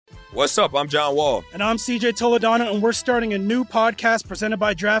What's up? I'm John Wall. And I'm CJ Toledano, and we're starting a new podcast presented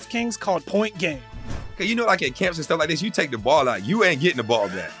by DraftKings called Point Game. Okay, you know, like at camps and stuff like this, you take the ball out, you ain't getting the ball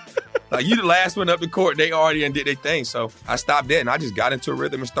back. Like, you the last one up the court, they already did their thing. So I stopped that, and I just got into a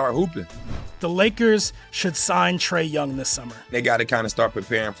rhythm and started hooping. The Lakers should sign Trae Young this summer. They got to kind of start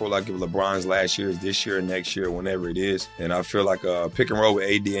preparing for, like, if LeBron's last year is this year, next year, whenever it is. And I feel like a pick and roll with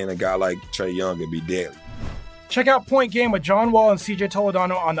AD and a guy like Trae Young would be deadly. Check out Point Game with John Wall and CJ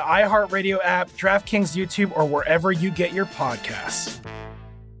Toledano on the iHeartRadio app, DraftKings YouTube, or wherever you get your podcasts.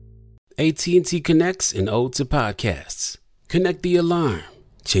 AT&T connects an ode to podcasts. Connect the alarm.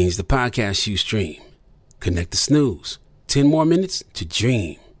 Change the podcast you stream. Connect the snooze. 10 more minutes to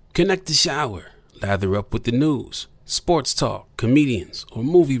dream. Connect the shower. Lather up with the news, sports talk, comedians, or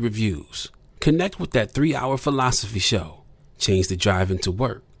movie reviews. Connect with that 3-hour philosophy show. Change the drive into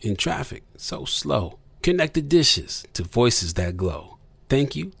work in traffic so slow. Connect the dishes to voices that glow.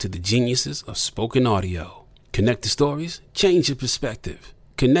 Thank you to the geniuses of spoken audio. Connect the stories, change your perspective.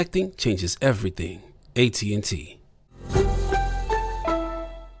 Connecting changes everything. AT&T.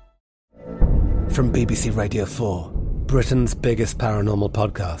 From BBC Radio 4, Britain's biggest paranormal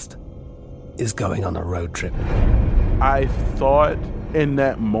podcast is going on a road trip. I thought in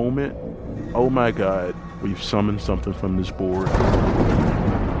that moment, oh my God, we've summoned something from this board.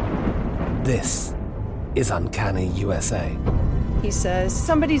 This is Uncanny USA. He says,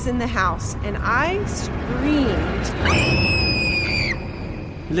 somebody's in the house, and I screamed.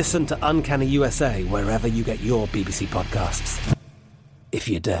 Listen to Uncanny USA wherever you get your BBC podcasts, if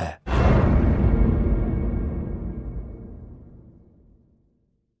you dare.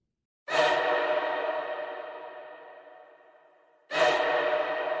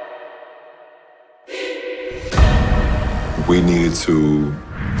 We needed to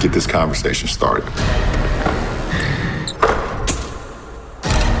get this conversation started.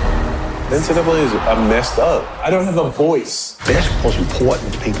 NCAA is messed up. I don't have a voice. Basketball's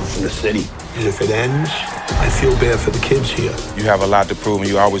important to people from the city. And if it ends, I feel bad for the kids here. You have a lot to prove, and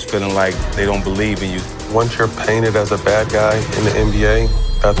you're always feeling like they don't believe in you. Once you're painted as a bad guy in the NBA,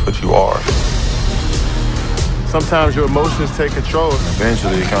 that's what you are. Sometimes your emotions take control.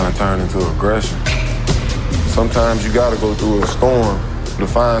 Eventually, it kind of turned into aggression. Sometimes you gotta go through a storm to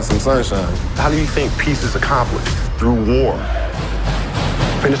find some sunshine. How do you think peace is accomplished? Through war.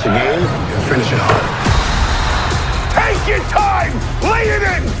 Finish a game, and finish it hard. Take your time! Lay it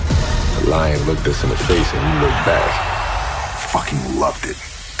in! The lion looked us in the face and we looked back. Fucking loved it.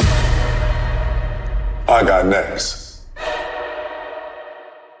 I got next.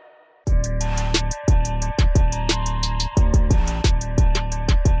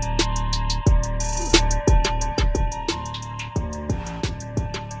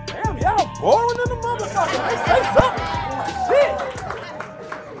 Boring in the motherfucker. Say something. Shit.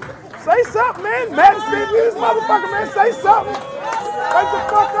 Say something, man. Madison, this motherfucker, man. Say something. Wake the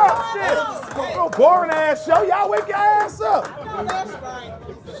fuck up. Shit. No boring ass show. Y'all wake your ass up.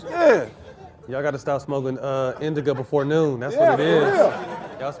 Yeah. Y'all got to stop smoking indica before noon. That's what it is. Real.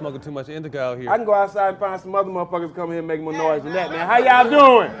 Y'all smoking too much indica out here. I can go outside and find some other motherfuckers to come here and make more noise than that, man. How y'all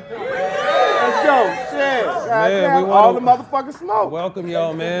doing? Let's go. Shit. Man, we all the motherfucking smoke. Welcome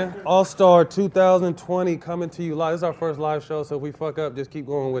y'all, man. All-Star 2020 coming to you live. This is our first live show, so if we fuck up, just keep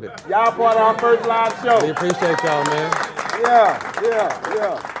going with it. Y'all part of our first live show. We appreciate y'all, man.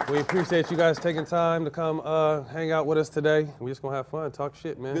 Yeah. We appreciate you guys taking time to come hang out with us today. We just gonna have fun, talk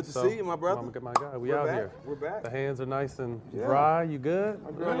shit, man. Good to see you, my brother. I'm gonna get my guy. We out here. We're back. The hands are nice and dry. You good?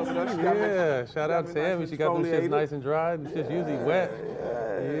 My girl over there, shout out to Emmy. She got them shits nice and dry. Them shits usually wet.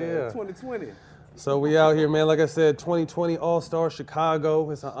 Yeah. 2020. So we out here, man. Like I said, 2020 All-Star Chicago.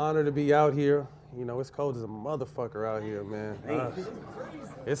 It's an honor to be out here. You know, it's cold as a motherfucker out here, man.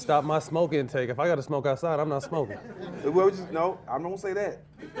 It stopped my smoke intake. If I got to smoke outside, I'm not smoking. Well, no, I'm not going to say that.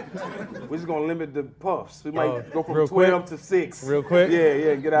 We're just going to limit the puffs. We might go from 12 to 6. Real quick?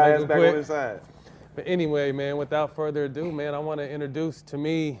 Yeah, get our ass back on inside. But anyway, man, without further ado, man, I want to introduce to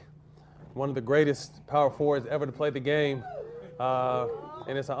me one of the greatest power forwards ever to play the game.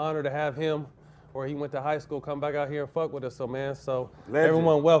 And it's an honor to have him, where he went to high school, come back out here and fuck with us. So, man,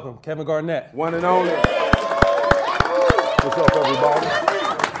 everyone welcome, Kevin Garnett. One and only. What's up, everybody?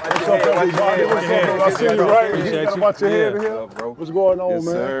 What's up, everybody? I see you right here. Watch your head in here. What's going on,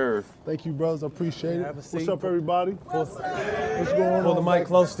 man? Sir. Thank you, brothers. I appreciate it. Have a seat. What's up, everybody? What's going on? Pull the mic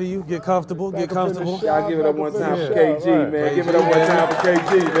close to you. Get comfortable. Get comfortable. Y'all give it up one time for KG, man. Give it up one time for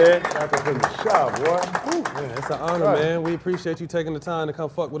KG, man. Back up in the shop, boy. Yeah, it's an honor, man. We appreciate you taking the time to come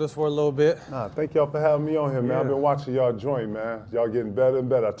fuck with us for a little bit. Nah, thank y'all for having me on here, man. I've been watching y'all joint, man. Y'all getting better and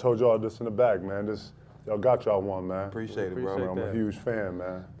better. I told y'all this in the back, man. This Y'all got y'all one, man. Appreciate it, bro. I'm a huge fan,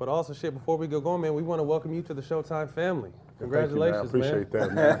 man. But also, before we go going, man, we want to welcome you to the Showtime family. Congratulations, man. I appreciate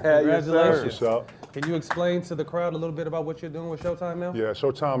that, man. Congratulations. Yes, Can you explain to the crowd a little bit about what you're doing with Showtime now? Yeah,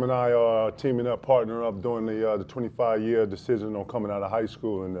 Showtime and I are teaming up, partnering up, doing the 25-year decision on coming out of high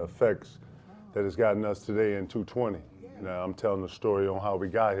school and the effects that has gotten us today in 220. Now, I'm telling the story on how we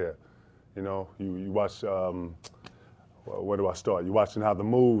got here. You know, you watch, where do I start? You're watching how the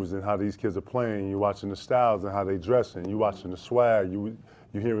moves and how these kids are playing. You're watching the styles and how they dressing. You're watching the swag. You're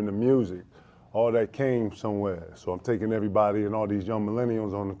hearing the music. All that came somewhere. So I'm taking everybody and all these young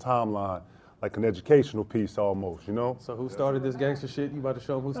millennials on the timeline like an educational piece almost, you know? So who started this gangster shit? You about to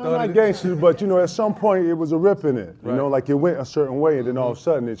show them who started Not it? gangster, but you know, at some point it was a rip in it. You know, like it went a certain way and then all of a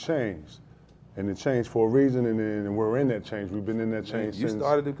sudden it changed. And it changed for a reason, and we're in that change. We've been in that change You since.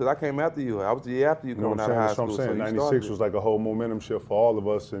 started it because I came after you. I was the year after you coming out of high school. That's what I'm saying. 96 was like a whole momentum shift for all of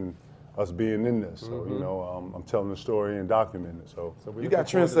us and us being in this. So, you know, I'm telling the story and documenting it. So you got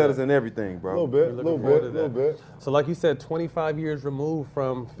trendsetters and everything, bro. A little bit. So like you said, 25 years removed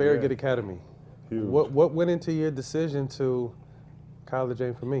from Farragut Academy. Huge. What went into your decision to college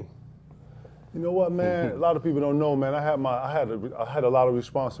ain't for me? You know what, man? A lot of people don't know, man. I had a lot of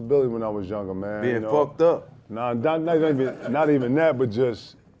responsibility when I was younger, man. Being fucked up. Nah, not even that, but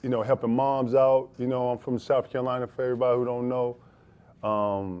just, you know, helping moms out. You know, I'm from South Carolina, for everybody who don't know.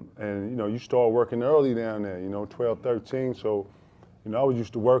 And, you know, you start working early down there, you know, 12, 13. So, you know, I was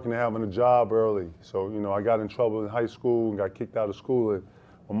used to working and having a job early. So, you know, I got in trouble in high school and got kicked out of school. And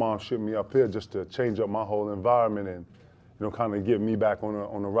my mom shipped me up here just to change up my whole environment and, you know, kind of get me back on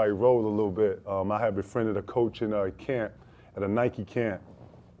the right road a little bit. I had befriended a coach in a camp, at a Nike camp,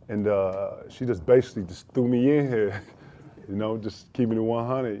 and she just basically just threw me in here, you know, just keeping it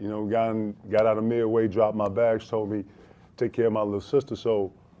 100. You know, got out of Midway, dropped my bags, told me take care of my little sister.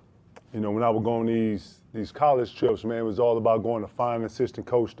 So, you know, when I would go on these college trips, man, it was all about going to find an assistant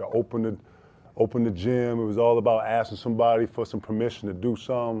coach to open the gym. It was all about asking somebody for some permission to do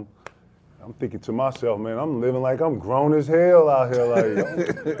something. I'm thinking to myself, man, I'm living like I'm grown as hell out here. Like,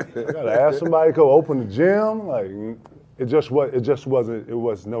 I gotta ask somebody to go open the gym. Like, it was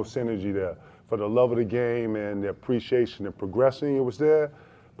no synergy there. For the love of the game and the appreciation and progressing, it was there.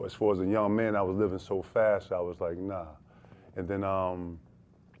 But as far as a young man, I was living so fast, I was like, nah. And then I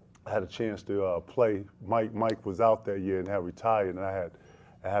had a chance to play. Mike was out that year and had retired, and I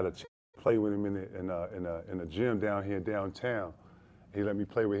had a chance to play with him in a gym down here downtown. He let me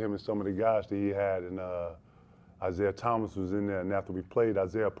play with him and some of the guys that he had, and Isaiah Thomas was in there. And after we played,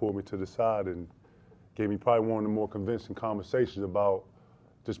 Isaiah pulled me to the side and gave me probably one of the more convincing conversations about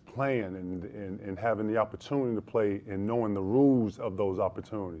just playing and having the opportunity to play and knowing the rules of those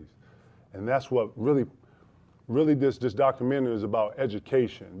opportunities. And that's what really this documentary is about,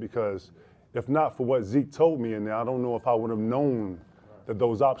 education, because if not for what Zeke told me in there, I don't know if I would have known that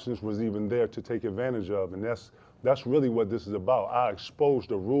those options was even there to take advantage of. And that's really what this is about. I exposed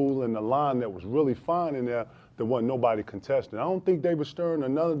the rule and the line that was really fine in there that wasn't nobody contesting. I don't think David Stern or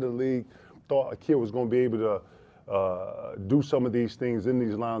none of the league thought a kid was going to be able to do some of these things in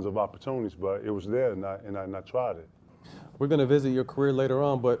these lines of opportunities, but it was there and I tried it. We're going to visit your career later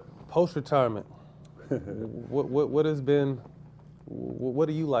on, but post-retirement, what has been, what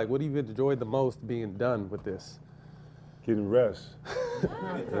do you like? What have you enjoyed the most being done with this? Getting rest.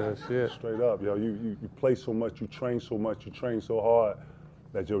 Yeah, shit. Straight up, yo. You play so much, you train so much, you train so hard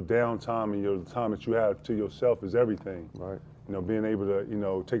that your downtime and your time that you have to yourself is everything. Right. You know, being able to, you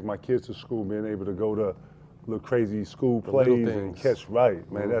know, take my kids to school, being able to go to little crazy school plays and catch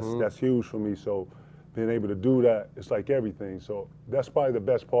right, man. That's huge for me. So being able to do that, it's like everything. So that's probably the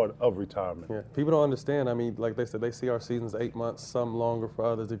best part of retirement. Yeah, people don't understand. I mean, like they said, they see our seasons 8 months, some longer for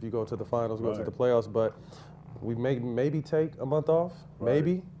others if you go to the finals, go to the playoffs, but we maybe take a month off,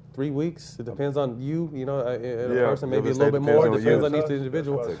 maybe 3 weeks. It depends on you know, a person, maybe a little bit more. It depends on each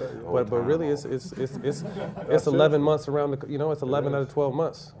individual. But really, it's 11 months around the, you know, it's 11 out of 12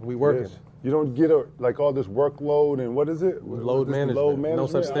 months we working. Yes. You don't get like all this workload and what is it? Load management. No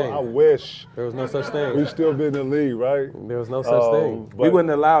such thing. I wish. There was no such thing. We still been in the league, right? There was no such thing. We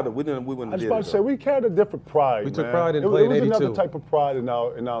wouldn't allow it. We wouldn't. I was about to say we carried a different pride. We took pride in playing 82. It was another type of pride in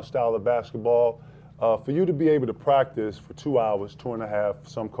our style of basketball. For you to be able to practice for 2 hours, 2.5,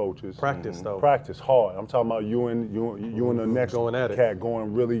 some coaches. Practice though. Practice hard. I'm talking about you and the next cat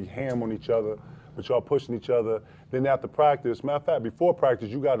going really ham on each other, but y'all pushing each other. Then after practice, matter of fact, before practice,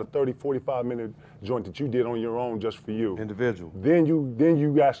 you got a 30, 45-minute joint that you did on your own just for you. Individual. Then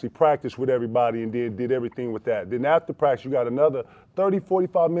you actually practiced with everybody and did everything with that. Then after practice, you got another 30,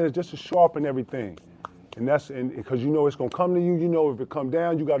 45 minutes just to sharpen everything. And that's because you know it's gonna come to you. You know if it come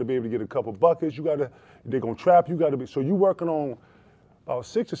down, you got to be able to get a couple buckets. They're gonna trap you. Got to be. So you working on about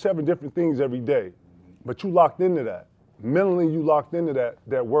 6 or 7 different things every day, but you locked into that. Mentally, you locked into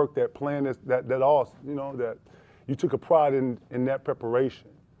that work, that plan, that all. You know that you took a pride in that preparation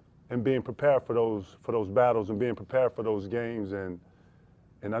and being prepared for those battles and being prepared for those games. And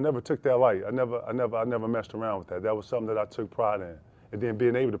I never took that light. I never messed around with that. That was something that I took pride in. And then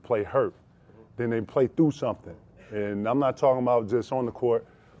being able to play hurt. Then they play through something. And I'm not talking about just on the court.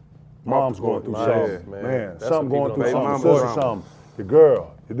 Mom's going through something. Man, something going through something. The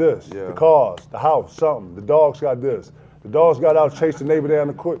girl, this, the cars, the house, something. The dogs got this. The dogs got out, chased the neighbor down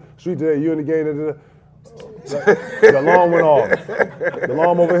the street today. You in the game. The alarm went off. The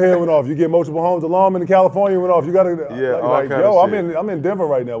alarm over here went off. You get multiple homes. The alarm in California went off. You got to, I'm in Denver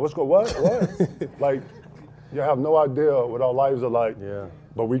right now. What? Like, you have no idea what our lives are like. Yeah.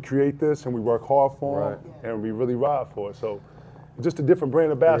 But we create this and we work hard for them and we really ride for it. So just a different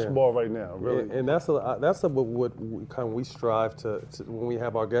brand of basketball right now, really. And that's what we strive to when we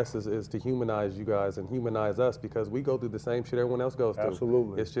have our guests is to humanize you guys and humanize us, because we go through the same shit everyone else goes through.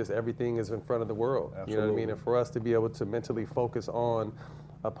 Absolutely. It's just everything is in front of the world. Absolutely. You know what I mean? And for us to be able to mentally focus on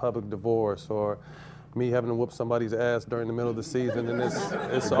a public divorce or me having to whoop somebody's ass during the middle of the season, and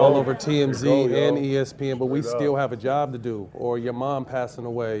it's all over TMZ and ESPN, but we still have a job to do, or your mom passing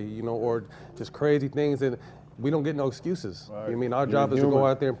away, you know, or just crazy things, and we don't get no excuses. Right. I mean, our job is to go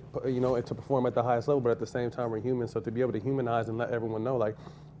out there, you know, and to perform at the highest level, but at the same time, we're human. So to be able to humanize and let everyone know, like,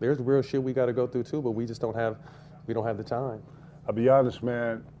 there's real shit we got to go through too, but we just don't have the time. I'll be honest,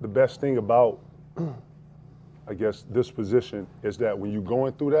 man. The best thing about, I guess, this position is that when you're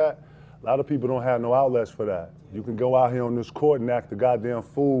going through that, a lot of people don't have no outlets for that. You can go out here on this court and act a goddamn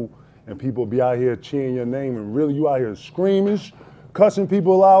fool, and people be out here cheering your name, and really you out here screaming, cussing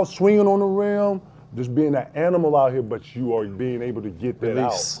people out, swinging on the rim, just being an animal out here, but you are being able to get that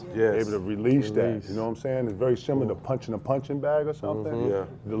out. Yes. Able to release that. You know what I'm saying? It's very similar to punching a punching bag or something. Mm-hmm. Yeah.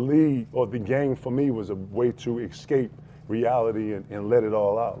 The league or the game for me was a way to escape reality and let it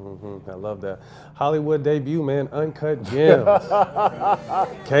all out. Mm-hmm. I love that. Hollywood debut, man, Uncut Gems.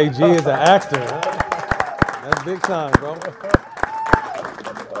 KG is an actor. That's big time, bro.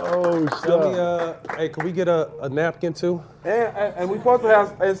 Oh, shit. Hey, can we get a napkin too? And we supposed to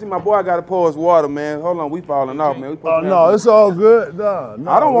have, hey, see, my boy, I got to pour his water, man. Hold on, we falling off, man. No, it's all good. No,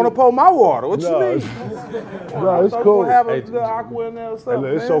 I don't want to pour my water. What you mean? No, it's cool. Have a good aqua in there or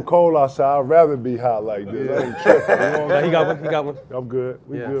something, it's so cold outside. I'd rather be hot like this. I ain't tripping. You know he got one. I'm good.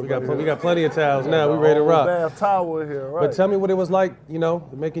 We good. We got plenty of towels now. We ready to rock. Bath towel here, right? But tell me what it was like, you know,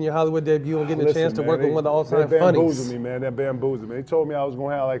 making your Hollywood debut and getting a chance to work with one of the all-time funnies. That bamboozled me. They told me I was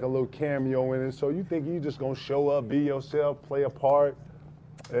going to have like a little cameo in it. So you think you just going to show up, be yourself, play a part.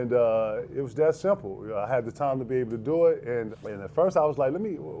 And it was that simple. I had the time to be able to do it. And at first I was like, let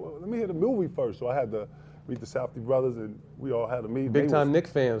me hit a movie first. So I had to meet the Safdie brothers, and we all had to meet. Big time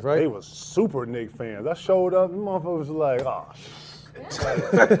Knicks fans, right? They were super Knicks fans. I showed up, and motherfuckers was like, oh,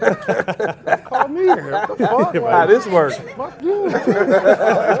 call me in here. What the fuck? How this works? Fuck you. Like,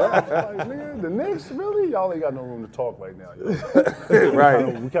 nigga, the Knicks, really? Y'all ain't got no room to talk right now.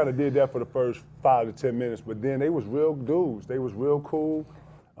 Right. We kind of did that for the first 5 to 10 minutes, but then they was real dudes. They was real cool.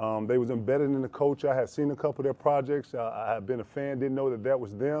 They was embedded in the culture. I had seen a couple of their projects. I had been a fan, didn't know that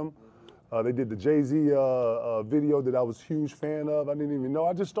was them. They did the Jay-Z video that I was a huge fan of. I didn't even know.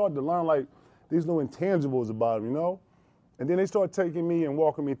 I just started to learn like these little intangibles about them, you know? And then they started taking me and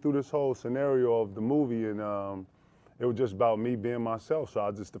walking me through this whole scenario of the movie, and it was just about me being myself.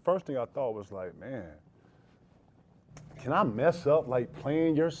 So the first thing I thought was like, man, can I mess up like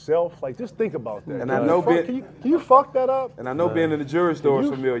playing yourself? Like, just think about that. And I know can you fuck that up? And I know being in the jury store is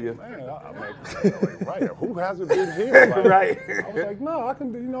familiar. Man, I'm like, right, who hasn't been here? Like, right. I was like, no,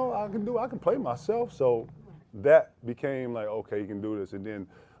 I can play myself. So that became like, okay, you can do this. And then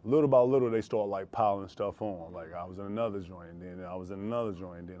little by little, they start like piling stuff on. Like I was in another joint, and then I was in another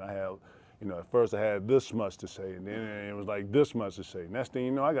joint, and then I had, you know, at first I had this much to say, and then it was like this much to say. Next thing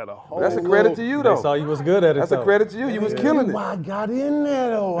you know, I got a whole. That's a credit to you, though. They saw you was good at it. That's a credit to you. You was killing it. I got in there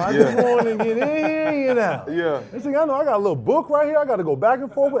though. I just wanted to get in, you know. Yeah. Next thing I know, I got a little book right here. I got to go back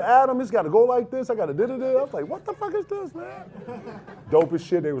and forth with Adam. It's got to go like this. I got to da-da-da. I was like, what the fuck is this, man? Dope as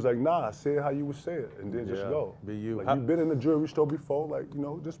shit. They was like, nah, say it how you would say it, and then just go. Be you. Like you've been in the jewelry store before, like, you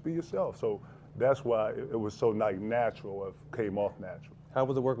know, just be yourself. So that's why it was so like natural. It came off natural. How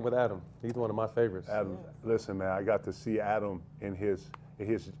was it working with Adam? He's one of my favorites. Adam, listen, man, I got to see Adam in his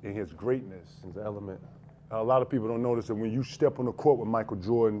greatness. His element. A lot of people don't notice that when you step on the court with Michael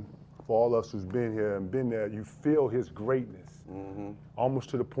Jordan, for all us who's been here and been there, you feel his greatness. Almost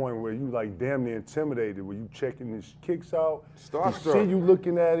to the point where you like damn near intimidated, where you checking his kicks out. Starstruck. You see you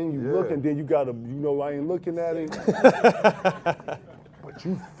looking at him, you look, and then you gotta, I ain't looking at him. But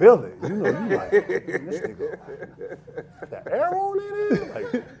you feel it. You like, this nigga, that air on it?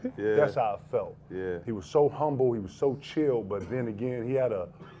 Like, that's how I felt. Yeah. He was so humble, he was so chill, but then again, he had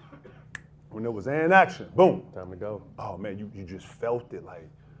when there was an action, boom. Time to go. Oh man, you just felt it like,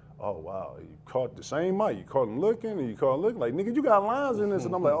 oh wow, you caught the same mic. You caught him looking, and you caught him looking like, nigga, you got lines in this,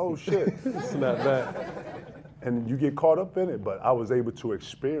 and I'm like, oh shit. Snap back. And you get caught up in it, but I was able to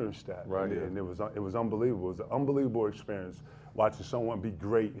experience that, right? And it was unbelievable. It was an unbelievable experience watching someone be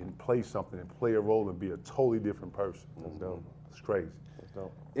great and play something and play a role and be a totally different person. That's dope. It's crazy. That's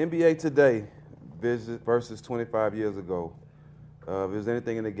dope. NBA today versus 25 years ago. If there's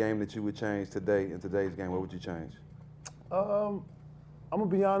anything in the game that you would change today in today's game, what would you change? I'm gonna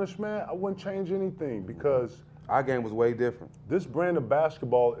be honest, man. I wouldn't change anything because our game was way different. This brand of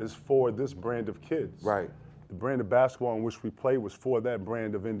basketball is for this brand of kids. Right. The brand of basketball in which we play was for that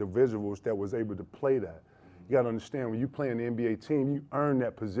brand of individuals that was able to play that. You gotta understand, when you play in the NBA team, you earn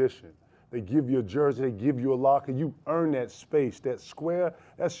that position. They give you a jersey, they give you a locker, you earn that space, that square,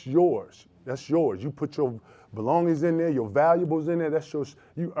 that's yours. That's yours. You put your belongings in there, your valuables in there, that's yours.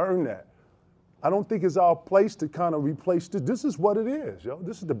 You earn that. I don't think it's our place to kind of replace this. This is what it is, yo.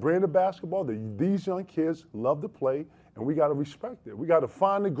 This is the brand of basketball that these young kids love to play, and we gotta respect it. We gotta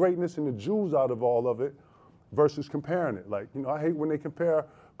find the greatness and the jewels out of all of it versus comparing it. Like, I hate when they compare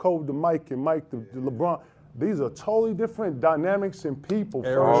Kobe to Mike and Mike to LeBron. These are totally different dynamics and people.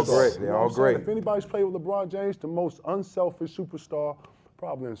 They're all great. They're all great. If anybody's played with LeBron James, the most unselfish superstar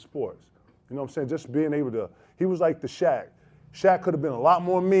probably in sports. You know what I'm saying? Just being able to, he was like the Shaq. Shaq could have been a lot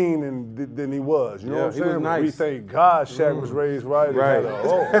more mean than he was. You know what I'm saying? He was nice. We thank God Shaq was raised right. Right.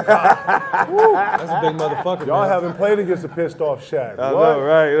 Oh, God. That's a big motherfucker, Y'all man. haven't played against a pissed off Shaq. I What? know,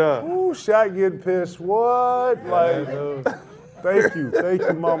 right? Yeah. Ooh, Shaq getting pissed. What? Like, thank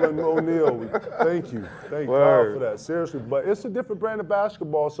you, Mama O'Neal. Thank you. Thank God for that. Seriously, but it's a different brand of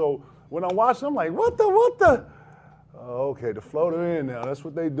basketball. So when I'm watching, I'm like, what the? Oh, okay, the floater in now. That's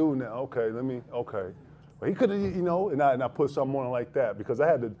what they do now. Okay, okay. But he could have, and I put something on like that because I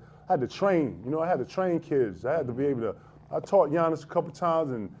had to train. I had to train kids. I had to be able to. I taught Giannis a couple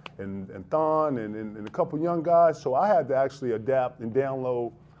times and Thon and a couple young guys. So I had to actually adapt and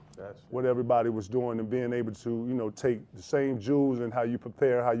download what everybody was doing and being able to, take the same jewels and how you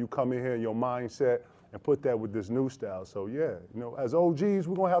prepare, how you come in here and your mindset and put that with this new style. So yeah, as OGs,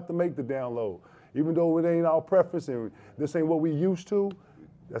 we're gonna have to make the download. Even though it ain't our preference and this ain't what we used to,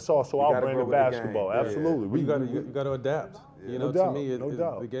 that's also our brand of basketball. Absolutely. You got to adapt. No to doubt, me, no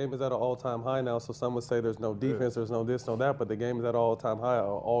doubt. the game is at an all-time high now. So some would say there's no defense, there's no this, no that, but the game is at an all-time high, an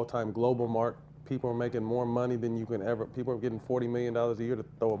all-time global mark. People are making more money than you can ever. People are getting $40 million a year to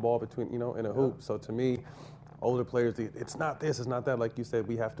throw a ball between, in a hoop. So to me, older players, it's not this, it's not that. Like you said,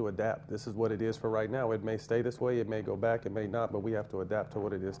 we have to adapt. This is what it is for right now. It may stay this way, it may go back, it may not, but we have to adapt to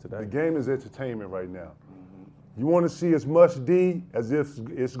what it is today. The game is entertainment right now. You want to see as much D as if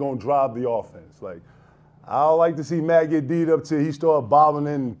it's going to drive the offense. Like, I don't like to see Matt get D'd up till he start bobbing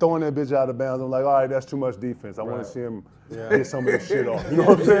and throwing that bitch out of bounds. I'm like, all right, that's too much defense. I want to see him get some of this shit off. You know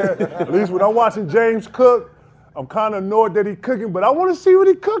what I'm saying? At least when I'm watching James cook, I'm kind of annoyed that he cooking, but I want to see what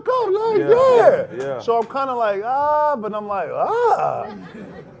he cook up. Like, yeah. So I'm kind of like, but I'm like, oh.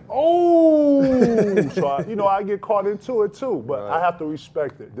 So, I get caught into it too, but I have to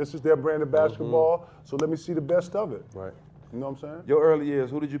respect it. This is their brand of basketball, so let me see the best of it. Right. You know what I'm saying? Your early years,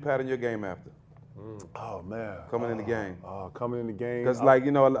 who did you pattern your game after? Oh, man. Coming in the game. Coming in the game. Because, a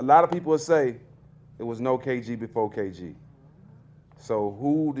lot of people would say it was no KG before KG. So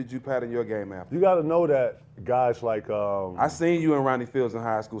who did you pattern your game after? You got to know that guys like... I seen you in Ronnie Fields in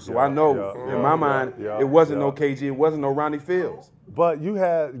high school, so I know in my mind it wasn't no KG, it wasn't no Ronnie Fields. But you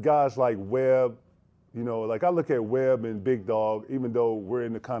had guys like Webb, like I look at Webb and Big Dog, even though we're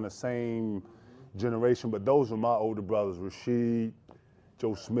in the kind of same generation, but those are my older brothers, Rasheed,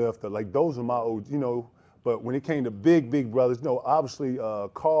 Joe Smith, those are my old, but when it came to big brothers, obviously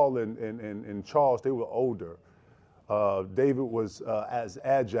Carl and Charles, they were older. David was as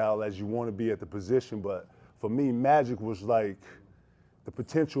agile as you want to be at the position, but for me, Magic was like the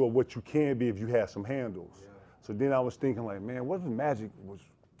potential of what you can be if you have some handles. Yeah. So then I was thinking like, man, what if Magic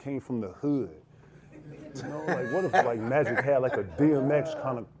came from the hood? What if Magic had like a DMX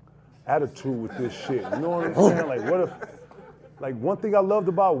kind of attitude with this shit? You know what I'm saying? Like, what if like one thing I loved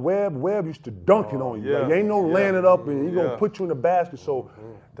about Webb used to dunk it on you. yeah. Like, ain't no laying it up and he gonna Yeah. put you in the basket. So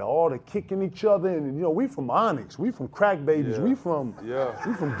all the kicking each other and we from Onyx, we from crack babies, we from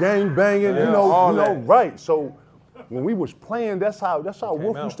gang banging, all that. right. So when we was playing, that's how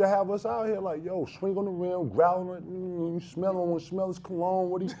Wolf used to have us out here like, yo, swing on the rim, growling it, you smell his cologne,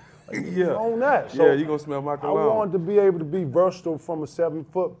 what he on that. So you gonna smell my I cologne. wanted to be able to be versatile from a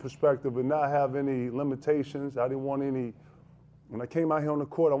 7-foot perspective and not have any limitations. I didn't want any. When I came out here on the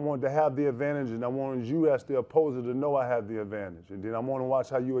court, I wanted to have the advantage, and I wanted you as the opposer to know I had the advantage. And then I want to watch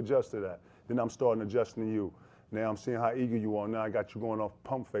how you adjust to that. Then I'm starting adjusting to you. Now I'm seeing how eager you are. Now I got you going off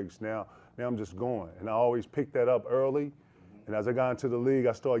pump fakes. Now I'm just going. And I always picked that up early. And as I got into the league,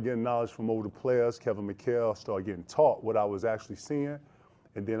 I started getting knowledge from older players. Kevin McHale, started getting taught what I was actually seeing.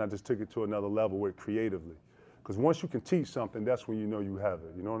 And then I just took it to another level with creatively. Because once you can teach something, that's when you know you have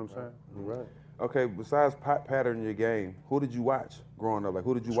it. You know what I'm saying? Right. Okay, besides pattern in your game, who did you watch growing up? Like,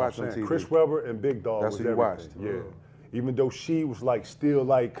 who did you watch on TV? Chris Webber and Big Dog. That's was who you everything. watched? Yeah. Even though she was like still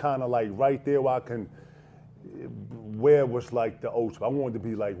like kind of like right there where I can, Webb was like the ultimate. I wanted to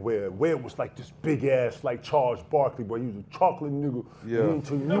be like Webb. Webb was like this big ass like Charles Barkley, but he was a chocolate nigga.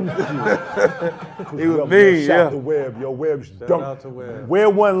 He was mean, Shout out to Webb. Yo, Webb's Shout out to Webb.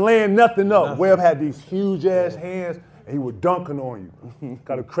 Webb wasn't laying nothing up. Webb had these huge ass hands. And he was dunking on you.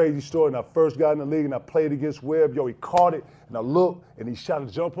 Got a crazy story. When I first got in the league and I played against Webb, yo, he caught it and I looked and he shot a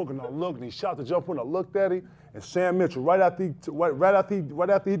jump hook and I looked and he shot the jump hook and I looked at him. And Sam Mitchell, right after he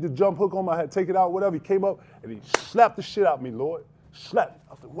hit the jump hook on me, I had to take it out, whatever. He came up and he slapped the shit out of me, Lord. Slapped.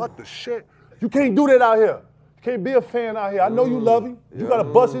 I said, what the shit? You can't do that out here. You can't be a fan out here. I know you love him. You gotta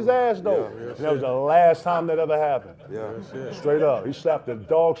bust his ass though. And that was the last time that ever happened. Straight up. He slapped the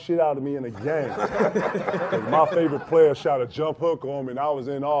dog shit out of me in the game. My favorite player shot a jump hook on me and I was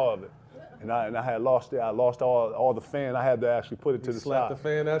in awe of it. And I had lost it. I lost all the fan. I had to actually put it to the side.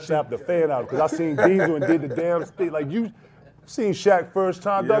 Slapped the fan out because I seen Diesel and did the damn thing. Like you seen Shaq first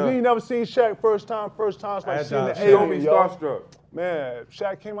time. Doug, you ain't never seen Shaq first time. It's like seeing the alien, yo. Starstruck. Man,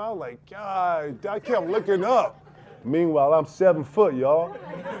 Shaq came out like, God, I kept looking up. Meanwhile, I'm 7 foot, y'all.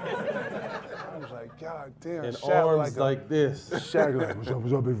 I was like, God damn. And Shaq arms like this. Shaq like,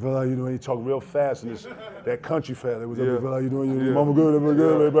 what's up, big fella? You doing? He talk real fast and that country fella. What's up, big fella? You doing? Your mama good? Everybody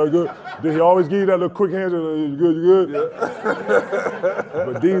good? Everybody good? Then he always give you that little quick hand. You good? You good?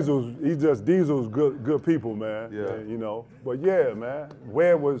 But Diesel's good people, man. And, But yeah, man.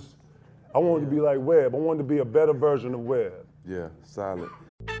 Webb was. I wanted to be like Webb. I wanted to be a better version of Webb. Yeah, solid.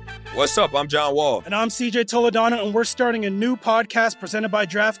 What's up? I'm John Wall. And I'm CJ Toledano, and we're starting a new podcast presented by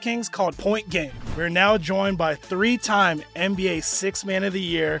DraftKings called Point Game. We're now joined by 3-time NBA Sixth Man of the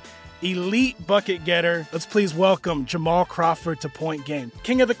Year, elite bucket getter. Let's please welcome Jamal Crawford to Point Game.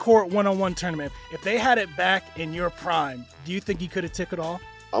 King of the Court one-on-one tournament. If they had it back in your prime, do you think you could have took it all?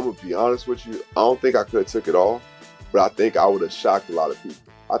 I'm going to be honest with you. I don't think I could have took it all, but I think I would have shocked a lot of people.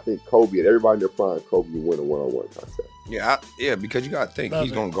 I think Kobe and everybody in their prime, Kobe would win a one-on-one contest. Yeah, because you got to think.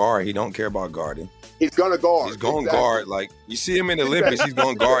 He's going to guard. He don't care about guarding. He's going to guard. He's going to guard. Like, you see him in the Olympics, he's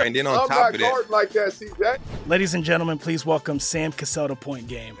going to guard. And then on top of that. I'm not guarding like that, CJ. Ladies and gentlemen, please welcome Sam Cassell to Point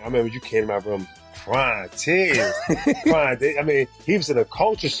Game. I remember you came out from prime 10. I mean, he was in a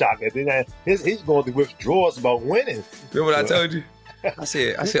culture shock. And then he's going through withdrawals about winning. Remember what I told you? I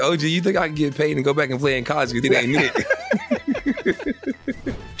said, OG, you think I can get paid and go back and play in college because it ain't it?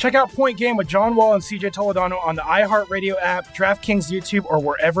 Check out Point Game with John Wall and CJ Toledano on the iHeartRadio app, DraftKings YouTube, or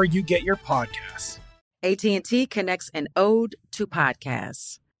wherever you get your podcasts. AT&T connects an ode to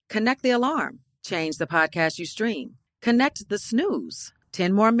podcasts. Connect the alarm. Change the podcast you stream. Connect the snooze.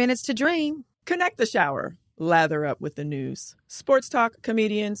 10 more minutes to dream. Connect the shower. Lather up with the news. Sports talk,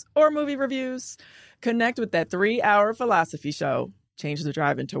 comedians, or movie reviews. Connect with that 3-hour philosophy show. Change the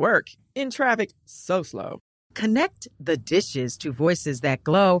drive into work in traffic so slow. Connect the dishes to voices that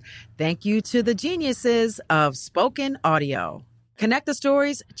glow. Thank you to the geniuses of spoken audio. Connect the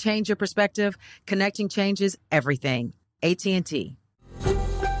stories, change your perspective. Connecting changes everything. AT&T.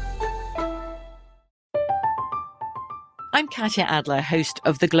 I'm Katya Adler, host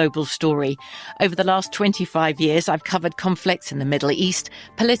of The Global Story. Over the last 25 years, I've covered conflicts in the Middle East,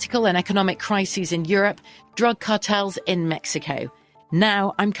 political and economic crises in Europe, drug cartels in Mexico.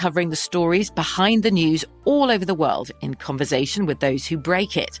 Now I'm covering the stories behind the news all over the world in conversation with those who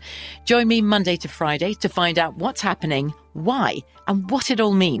break it. Join me Monday to Friday to find out what's happening, why, and what it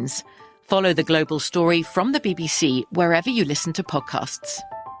all means. Follow The Global Story from the BBC wherever you listen to podcasts.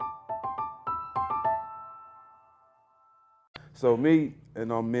 So me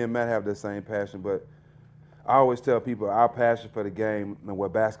and Matt have the same passion, but I always tell people our passion for the game and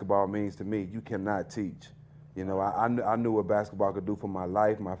what basketball means to me, you cannot teach. You know, I knew what basketball could do for my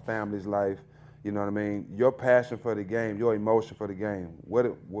life, my family's life. You know what I mean? Your passion for the game, your emotion for the game.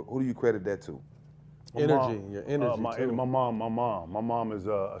 Who do you credit that to? Energy, your energy too. My mom is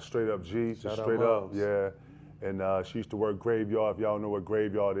a straight up G, just straight up, yeah. And she used to work graveyard. If y'all know what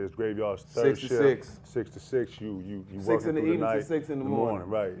graveyard is, graveyard's third 6 to shift. 6. 6 to 6. You 6 working in the through evening night, to 6 in the morning.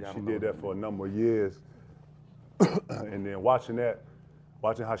 Right. Yeah, She did that for a number of years. And then watching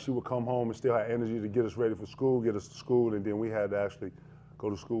how she would come home and still have energy to get us ready for school, get us to school, and then we had to actually go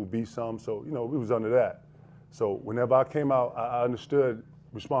to school, be some. So, you know, we was under that. So whenever I came out, I understood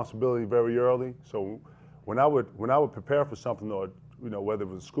responsibility very early. So when I would prepare for something, or you know, whether it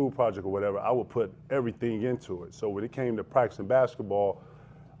was a school project or whatever, I would put everything into it. So when it came to practicing basketball,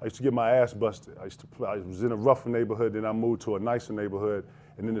 I used to get my ass busted. I was in a rougher neighborhood, then I moved to a nicer neighborhood.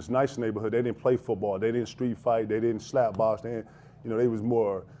 And in this nicer neighborhood, they didn't play football, they didn't street fight, they didn't slap box. They was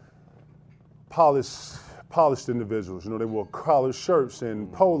more polished individuals. You know, they wore collared shirts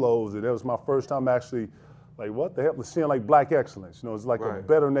and polos, and that was my first time actually, like, what the hell? Seeing like black excellence. You know, it's like a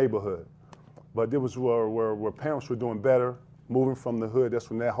better neighborhood. But it was where parents were doing better, moving from the hood. That's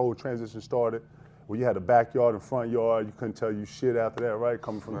when that whole transition started. Where you had a backyard and front yard, you couldn't tell you shit after that, right?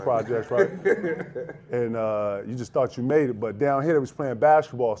 Coming from the projects, right? And you just thought you made it. But down here, they was playing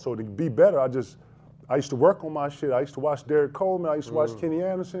basketball. So to be better, I used to work on my shit. I used to watch Derek Coleman. I used to watch Kenny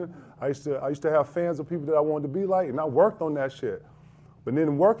Anderson. I used to have fans of people that I wanted to be like, and I worked on that shit. But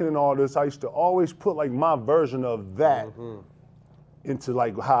then working in all this, I used to always put like my version of that into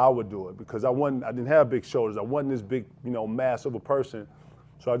like how I would do it, because I didn't have big shoulders. I wasn't this big, you know, mass of a person.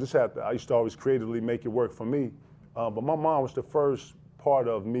 So I used to always creatively make it work for me. But my mom was the first part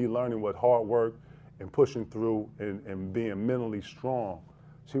of me learning what hard work and pushing through and being mentally strong.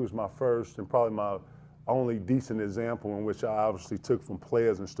 She was my first and probably my only decent example, in which I obviously took from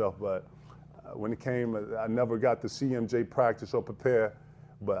players and stuff. But when it came, I never got to see MJ practice or prepare,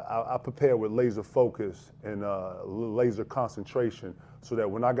 but I prepared with laser focus and laser concentration, so that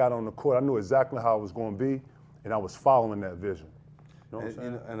when I got on the court, I knew exactly how I was going to be, and I was following that vision. You know what I'm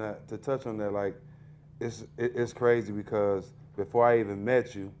saying? And to touch on that, like, it's crazy, because before I even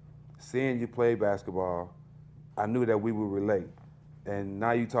met you, seeing you play basketball, I knew that we would relate. And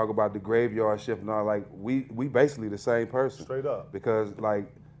now you talk about the graveyard shift and all, like, we basically the same person. Straight up. Because, like,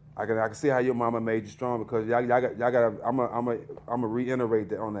 I can see how your mama made you strong, because y'all got I'm a reiterate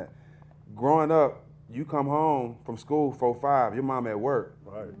that on that. Growing up, you come home from school 4-5, your mama at work.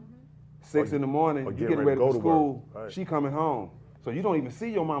 Right. 6 in the morning, you getting ready for school, she coming home. So you don't even see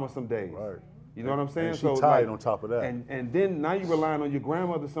your mama some days. Right. You know what I'm saying? And she tired on top of that. And then now you're relying on your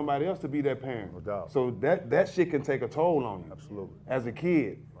grandmother, somebody else, to be that parent. No doubt. So that shit can take a toll on you. Absolutely. As a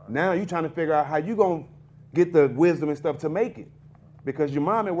kid. Right. Now you're trying to figure out how you gonna get the wisdom and stuff to make it. Because your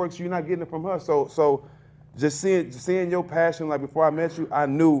mom at work, so you're not getting it from her. So just seeing your passion, like before I met you, I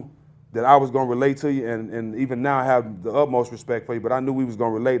knew that I was gonna relate to you, and even now I have the utmost respect for you, but I knew we was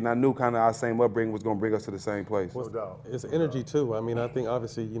gonna relate, and I knew kind of our same upbringing was gonna bring us to the same place. No doubt. It's energy too. I mean, I think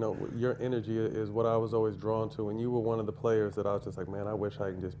obviously, you know, your energy is what I was always drawn to, and you were one of the players that I was just like, man, I wish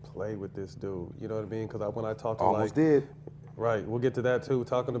I could just play with this dude. You know what I mean? Because when I talked to almost did. Right, we'll get to that too.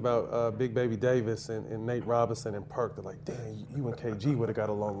 Talking about Big Baby Davis and Nate Robinson and Perk, they're like, damn, you and KG would have got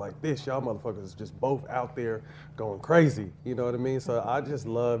along like this. Y'all motherfuckers just both out there going crazy. You know what I mean? So I just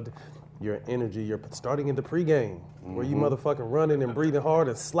loved your energy. You're starting in the pregame, where you motherfucking running and breathing hard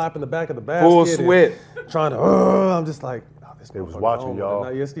and slapping the back of the basket. Full sweat. Trying to, I'm just like, they was watching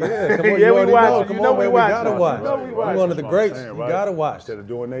y'all. Yes, yeah, come on, yeah, you we watching. Come You know on, we man, watching. We gotta watch. You know we watching. You're one of the greats. Saying, You right? gotta watch. Instead of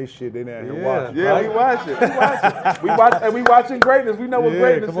doing they shit, they down here Yeah. watching. Yeah, right? we watching. We watch, and we watching greatness. We know what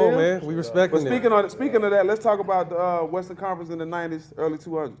greatness come on, is. man. We respecting But speaking of that, let's talk about the Western Conference in the 90s, early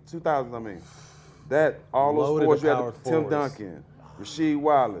 2000s, I mean. That, all those Loaded forwards, you had power Tim forwards. Duncan, Rasheed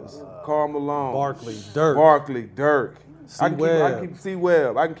Wallace, Karl Malone. Barkley, Dirk. I can keep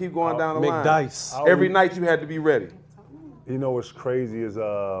C-Webb. I can keep going down the line. McDice. Every night you had to be ready. You know what's crazy is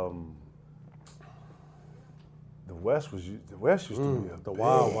the West used to be the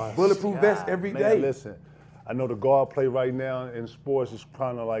Wild West. Bulletproof vest every day. Listen, I know the guard play right now in sports is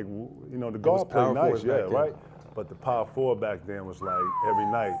kind of like, you know, the guard play nice, yeah, right. But the power forward back then was like every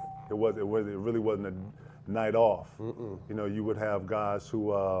night. It really wasn't a night off. You know, you would have guys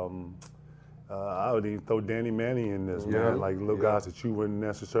who. I would even throw Danny Manning in this, man. Like little guys that you wouldn't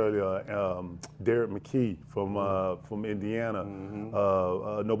necessarily. Derek McKee from Indiana.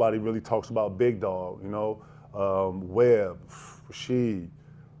 Nobody really talks about Big Dog, you know. Webb, Rasheed,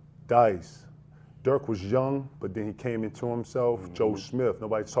 Dice. Dirk was young, but then he came into himself. Joe Smith.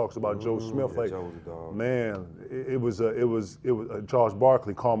 Nobody talks about Joe Smith. Like, man, it was Charles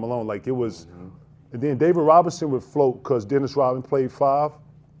Barkley, Karl Malone. Like it was And then David Robinson would float because Dennis Rodman played 5.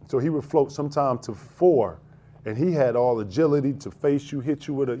 So he would float sometime to 4. And he had all agility to face you, hit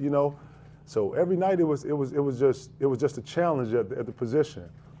you with a, you know. So every night it was just a challenge at the position.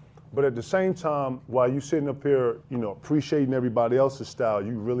 But at the same time, while you sitting up here, you know, appreciating everybody else's style,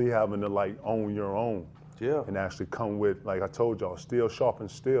 you really having to like own your own. Yeah. And actually come with, like I told y'all, steel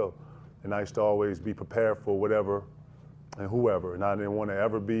sharpens steel. And I used to always be prepared for whatever and whoever. And I didn't want to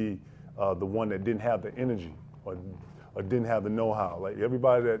ever be the one that didn't have the energy or didn't have the know-how. Like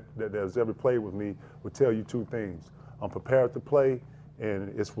everybody that has ever played with me would tell you 2 things. I'm prepared to play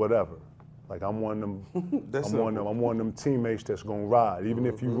and it's whatever. Like I'm one of them, I'm one of them teammates that's gonna ride, even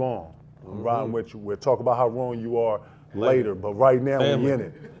if you're wrong. I'm riding with you. We'll talk about how wrong you are later, but right now we in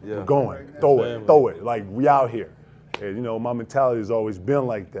it. We're going, throw it. Like we out here. And you know, my mentality has always been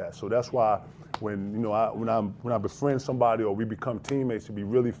like that. So that's why when, you know, when I befriend somebody or we become teammates, we be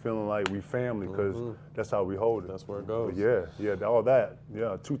really feeling like we family because that's how we hold it. That's where it goes. But yeah, all that.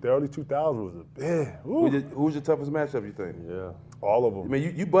 Yeah, the early 2000s was a big. Who was your toughest matchup, you think? Yeah. All of them. I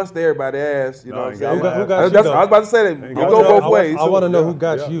mean, you bust everybody's ass, you know what I'm saying? Who got you, I was about to say that. You go both ways. I want to know who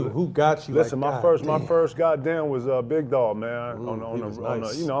got you. Who got you? Listen, like, my first goddamn was Big Dog, man. On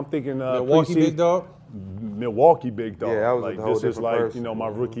a, you know, I'm thinking Milwaukee Big Dog? Milwaukee Big Dog. Yeah, I was like a whole this is like, person. you know, my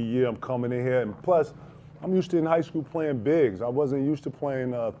rookie year. I'm coming in here, and plus, I'm used to in high school playing bigs. I wasn't used to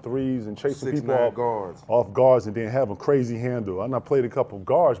playing threes and chasing people off guards and then having crazy handle. I played a couple of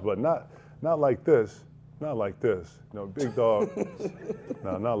guards, but not like this. Not like this. You know, Big Dog,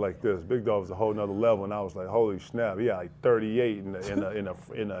 no, not like this. Big Dog was a whole nother level, and I was like, holy snap, he had like 38 in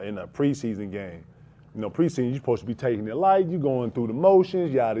a preseason game. You know, preseason, you're supposed to be taking it light, you going through the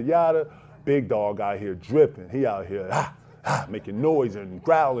motions, yada, yada. Big Dog out here dripping. He out here making noise and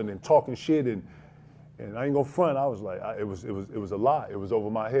growling and talking shit, and I ain't gonna front. I was like, it was a lot. It was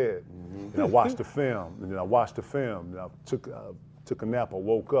over my head. And I watched the film, and then I watched the film, and I took a nap. I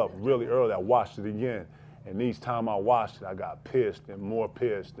woke up really early. I watched it again. And each time I watched it, I got pissed and more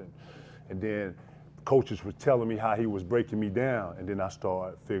pissed. And then coaches were telling me how he was breaking me down. And then I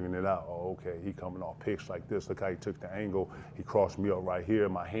started figuring it out. Oh, okay, he coming off picks like this. Look how he took the angle. He crossed me up right here.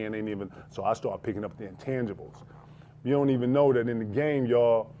 My hand ain't even. So I started picking up the intangibles. You don't even know that in the game,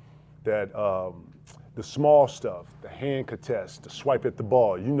 y'all, that the small stuff, the hand contest, the swipe at the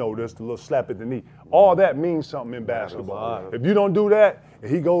ball, you know this, the little slap at the knee, all that means something in basketball. If you don't do that,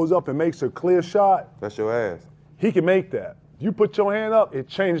 and he goes up and makes a clear shot, that's your ass. He can make that. You put your hand up, it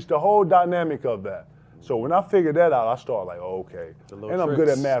changes the whole dynamic of that. So when I figured that out, I started like, oh, okay. And I'm good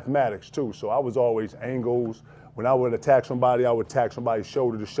at mathematics too, so I was always angles. When I would attack somebody, I would attack somebody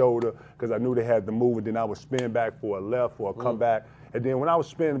shoulder to shoulder because I knew they had the move, and then I would spin back for a left or a comeback. And then when I was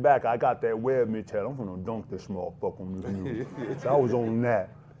spinning back, I got that web mentality. I'm gonna dunk this motherfucker on this new. So I was on that.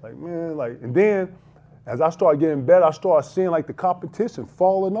 Like, man, like, and then as I started getting better, I started seeing like the competition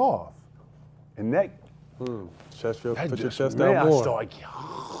falling off. And that, put your chest down more.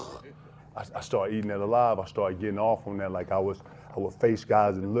 I started eating that alive. I started getting off on that. Like I would face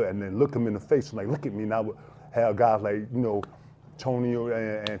guys and then look them in the face and like, look at me. And I would have guys like, you know, Tony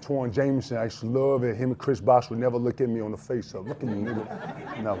and Antoine Jameson, I used to love it. Him and Chris Bosh would never look at me on the face up. Look at me,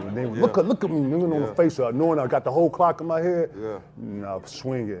 nigga. No, they would look at me, nigga, on the face up. Knowing I got the whole clock in my head, and I would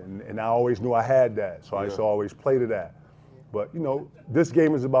swing it. And I always knew I had that, so I used to always play to that. But, you know, this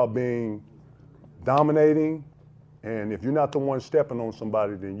game is about being dominating, and if you're not the one stepping on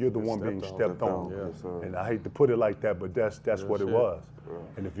somebody, then you're the one being stepped on. And I hate to put it like that, but that's what it was.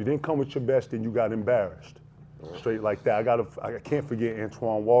 And if you didn't come with your best, then you got embarrassed. Straight like that. I can't forget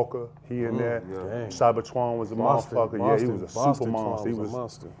Antoine Walker. He in there. Cybertron was a motherfucker. Yeah, he was a super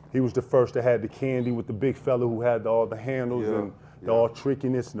monster. He was the first that had the candy with the big fella who had all the handles and the all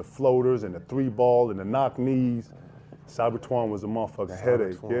trickiness and the floaters and the 3-ball and the knock knees. Cybertron was a motherfucking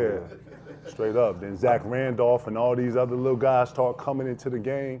headache. Yeah, straight up. Then Zach Randolph and all these other little guys start coming into the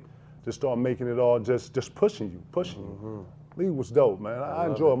game, just start making it all just pushing you. League was dope, man. I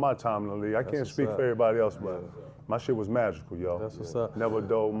enjoyed my time in the league. I can't speak for everybody else, but my shit was magical, yo. That's what's up. Never a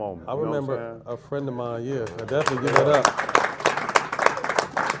dull moment. I remember a friend of mine, I definitely give it up.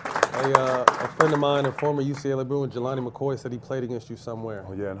 A friend of mine, a former UCLA Bruin, Jelani McCoy, said he played against you somewhere.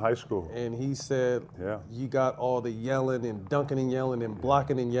 Oh, yeah, in high school. And he said you got all the yelling and dunking and yelling and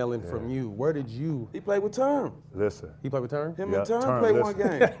blocking and yelling from you. Where did you? He played with Term. Listen. He played with Term? Him and Term played one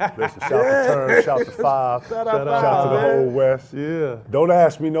game. Listen, shout to Term, shout to Five, shout to the whole West. Yeah. Don't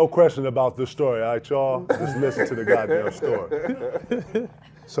ask me no question about this story, all right, y'all? Just listen to the goddamn story.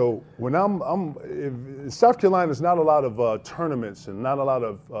 So when in South Carolina, there's not a lot of tournaments and not a lot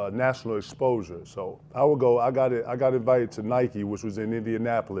of national exposure. exposure. So I would go. I got invited to Nike, which was in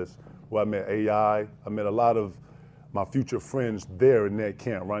Indianapolis, where I met AI. I met a lot of my future friends there in that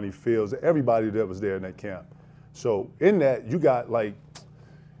camp. Ronnie Fields, everybody that was there in that camp. So in that, you got like,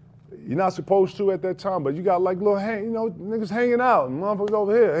 you're not supposed to at that time, but you got like little niggas hanging out, and motherfuckers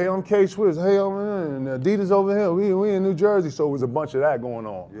over here. Hey, I'm K-Swiss. Hey, I'm and Adidas over here. We in New Jersey, so it was a bunch of that going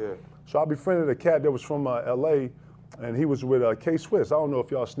on. Yeah. So I befriended a cat that was from LA, and he was with K-Swiss. I don't know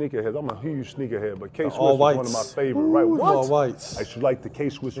if y'all sneakerheads. I'm a huge sneakerhead, but K-Swiss was one of my favorite. Right? What? All whites. I should like the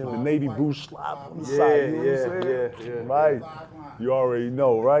K-Swiss with the navy blue slap on the side. You know what I'm saying? Right. You already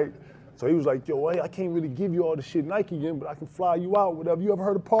know, right? So he was like, yo, hey, I can't really give you all the shit Nike in, but I can fly you out, whatever. You ever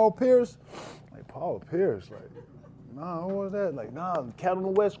heard of Paul Pierce? Like, Paul Pierce? Like, nah, what was that? Like, nah, cat on the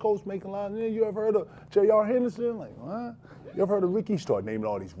West Coast making a lot of You ever heard of J.R. Henderson? Like, what? You ever heard of Ricky? Start naming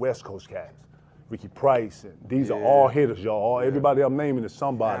all these West Coast cats. Ricky Price, and these are all hitters, y'all. Everybody I'm naming is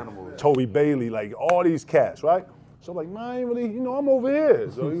somebody. Toby Bailey, like all these cats, right? So I'm like, nah, I ain't really, I'm over here.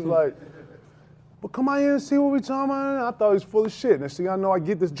 So he was like, but come out here and see what we talking about. I thought he was full of shit. And see, I know I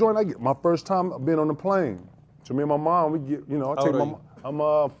get this joint. I get my first time being on the plane. So me and my mom, we get, I take my,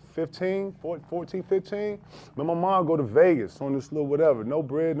 I'm 15, 14, 15. Me and my mom go to Vegas on this little whatever. No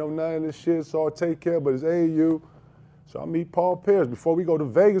bread, no none of this shit, so I take care, but it's AAU. So I meet Paul Pierce. Before we go to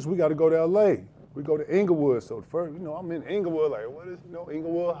Vegas, we got to go to LA. We go to Inglewood. So first, I'm in Inglewood, like, what is,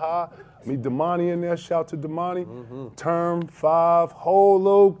 Inglewood High. Meet Damani in there, shout to Damani. Term 5, whole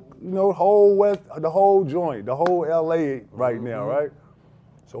little, whole West, the whole joint, the whole LA right now, right?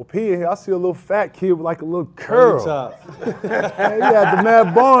 So P in here, I see a little fat kid with like a little curl. Hey, he had the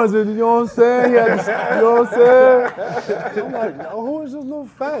Matt Barnes, you know what I'm saying? He had the, you know what I'm saying? So I'm like, who is this little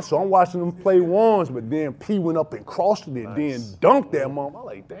fat? So I'm watching them play ones, but then P went up and crossed it and then dunked that mom. I'm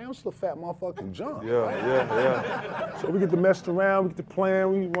like, damn, this little fat motherfucking jump. Yeah. So we get to messing around, we get to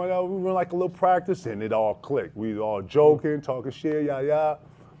playing, we run like a little practice, and it all clicked. We all joking, talking shit, yah.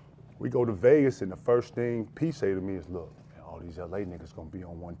 We go to Vegas, and the first thing P say to me is, look, these LA niggas gonna be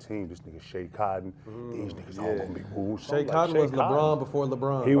on one team. This nigga Shea Cotton, these niggas all gonna be cool. Shea Cotton was LeBron before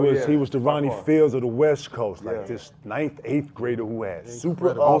LeBron. He was the Ronnie Fields of the West Coast, like this 9th, 8th grader who had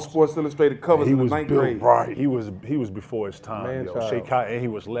super on Sports Illustrated covers in the 9th grade. Right, he was before his time, yo. Shea Cotton, and he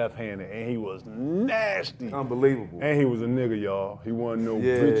was left-handed, and he was nasty. Unbelievable. And he was a nigga, y'all. He wasn't no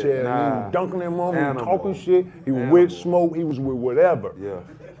bitch ass. He was dunking that mom, talking shit. He was with smoke. He was with whatever. Yeah.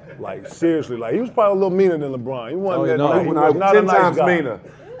 Like, seriously, like, he was probably a little meaner than LeBron. He wasn't he was not 10 times meaner.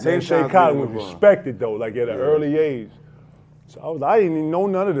 10 Shea Cotton was respected, though, like, at an early age. So I didn't even know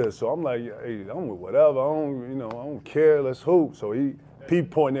none of this. So I'm like, hey, I'm with whatever. I don't care. Let's hoop. So P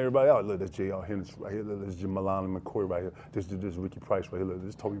pointing everybody out. Look, that's J.R. Henderson right here. Look, this is Milano McCoy right here. This is Ricky Price right here. Look, this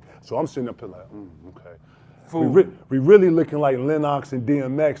is Toby. So I'm sitting up here like, okay. We really looking like Lennox and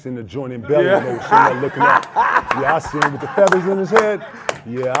DMX in the joint in Belly. Looking up. Yeah, I see him with the feathers in his head.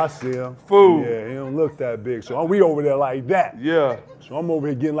 Yeah, I see him. Yeah, he don't look that big. So we over there like that. Yeah. So I'm over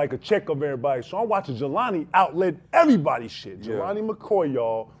here getting like a check of everybody. So I'm watching Jelani outlet everybody's shit. Jelani McCoy,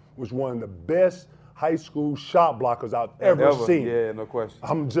 y'all, was one of the best high school shot blockers I've ever seen. Yeah, no question.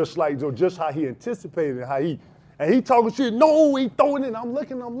 I'm just like, just how he anticipated it, and he talking shit, no, he throwing it. I'm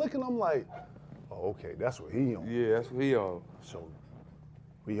looking, I'm like, okay, that's what he on. Yeah, that's what he on. So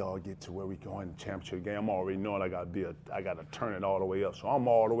we all get to where we go in the championship game. I'm already knowing I gotta turn it all the way up. So I'm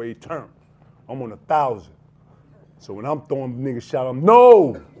all the way turned. I'm on 1,000. So when I'm throwing niggas shot, I'm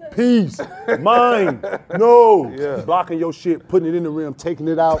no, peace, mine, no. Yeah. Blocking your shit, putting it in the rim, taking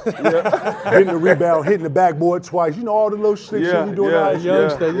it out, hitting the rebound, hitting the backboard twice. You know all the little shit we doing out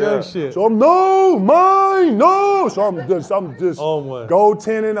young shit. So I'm no, mine, no. So I'm just on one.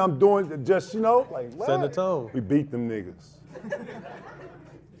 goaltending. I'm doing just, like what? Setting the tone. We beat them niggas.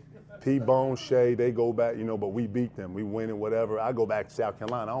 P-Bone, Shea, they go back, but we beat them. We win it, whatever. I go back to South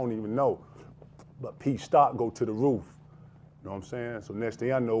Carolina. I don't even know. But P Stock go to the roof. You know what I'm saying? So next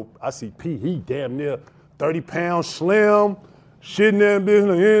thing I know, I see P, he damn near 30 pounds slim, shitting that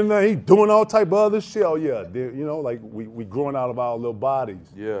business, anything. He doing all type of other shit. Oh yeah, like we growing out of our little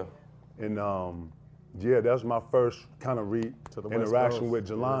bodies. Yeah. And that was my first kind of interaction with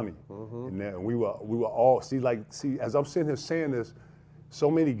Jelani. And then we were all, see, as I'm sitting here saying this, so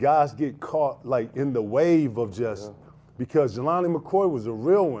many guys get caught like in the wave of just, because Jelani McCoy was a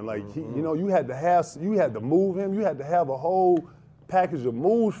real one. Like, you had to move him. You had to have a whole package of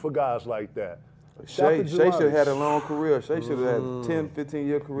moves for guys like that. Shea should have had a long career. Shea should have had a 10,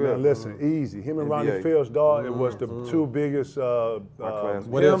 15-year career. Man, listen, easy. Him and Ronnie Fields, dog, it was the two biggest.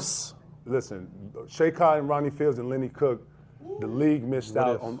 What ifs? Listen, Shea Cotton, and Ronnie Fields, and Lenny Cook, the league missed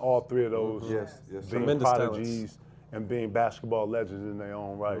out on all three of those. Yes. Being prodigies and being basketball legends in their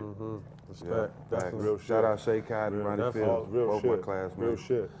own right. Respect. Definitely. Real shout out Shea Cotton, Ronnie Fields, both my classmates. Real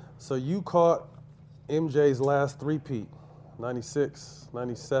shit. So you caught MJ's last three-peat, 96,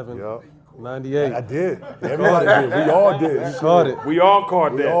 97, 98. I did. Everybody did. We all did. You caught it. We all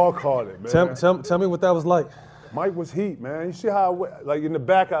caught that. We all caught it, man. Tell me what that was like. Mike was heat, man. You see how, like in the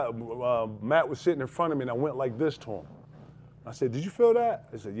back, Matt was sitting in front of me and I went like this to him. I said, did you feel that?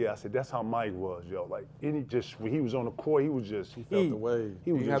 I said, yeah. I said, that's how Mike was, yo. Like, when he was on the court, he was just, he felt the wave.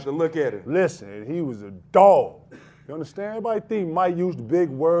 He was you have to look at it. Listen, he was a dog. You understand? Everybody think Mike used the big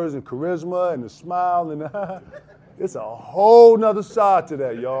words and charisma and the smile and the it's a whole nother side to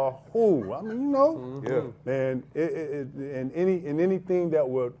that, y'all. Ooh, I mean, you know. Yeah. And anything that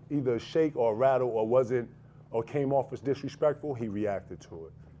would either shake or rattle or came off as disrespectful, he reacted to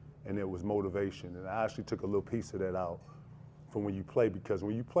it. And it was motivation. And I actually took a little piece of that out from when you play, because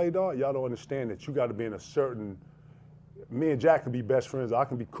when you play, dog, y'all don't understand that you got to be in a certain. Me and Jack can be best friends. I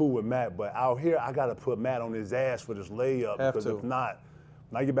can be cool with Matt, but out here I got to put Matt on his ass for this layup, because if not,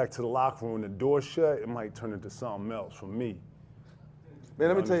 when I get back to the locker room and the door shut, it might turn into something else for me. Man,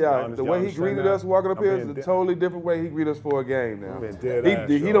 let me tell y'all, the way he greeted us walking up here is a totally different way he greeted us for a game now.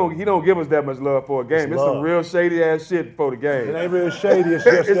 He don't give us that much love for a game. It's some real shady ass shit for the game. It ain't real shady, it's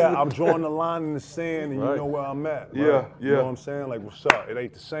just that I'm drawing the line in the sand and you know where I'm at. Yeah, right? You know what I'm saying? Like, what's up? It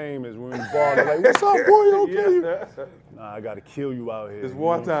ain't the same as when the bar, they're like, what's up, boy? You don't kill you. Nah, I gotta kill you out here. It's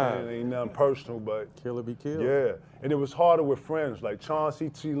one time. It ain't nothing personal, but kill or be killed. Yeah, and it was harder with friends like Chauncey,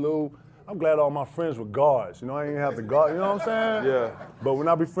 T. Lou. I'm glad all my friends were guards. You know, I didn't have to guard. You know what I'm saying? Yeah. But when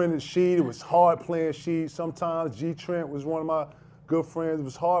I befriended Sheed, it was hard playing Sheed. Sometimes G. Trent was one of my good friends. It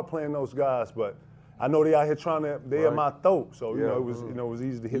was hard playing those guys, but I know they out here they at my throat. So you know, it was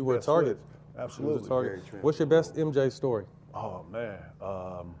easy to hit. You were a target. Absolutely. You was a target. What's your best MJ story? Oh man.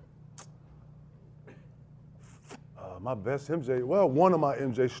 My best MJ. Well, one of my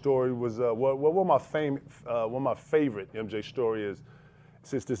MJ story was one of my favorite MJ story is.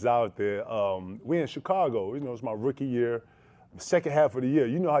 Since this is out there, we in Chicago. You know, it's my rookie year, second half of the year.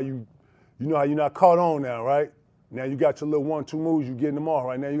 You know how you're not caught on now, right? Now you got your little 1-2 moves. You getting them off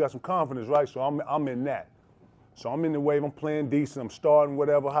right now. You got some confidence, right? So I'm in that. So I'm in the wave. I'm playing decent. I'm starting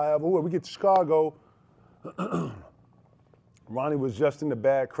whatever. However, we get to Chicago. Ronnie was just in the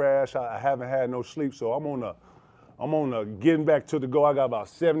bad crash. I haven't had no sleep, so I'm on a getting back to the go. I got about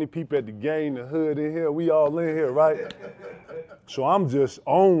 70 people at the game, the hood in here. We all in here, right? So I'm just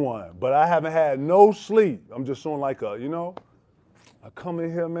on one, but I haven't had no sleep. I'm just on like I come in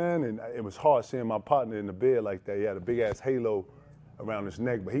here, man, and it was hard seeing my partner in the bed like that. He had a big ass halo around his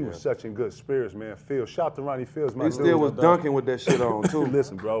neck, but he was such in good spirits, man. Phil, shout to Ronnie Fields, my dude. He still was dunking with that shit on too.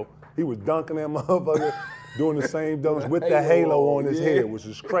 Listen, bro, he was dunking that motherfucker, doing the same dunks with the halo on his head, which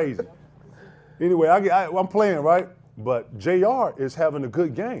is crazy. Anyway, I'm playing, right? But JR is having a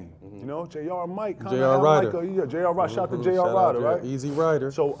good game. You know, JR Mike. JR Ryder. JR Ryder. Shout to JR Ryder, right? Easy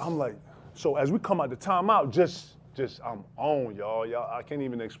Rider. So I'm like, as we come out the timeout, just I'm on, y'all. I can't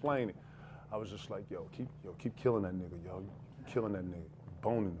even explain it. I was just like, keep killing that nigga, yo. You killing that nigga.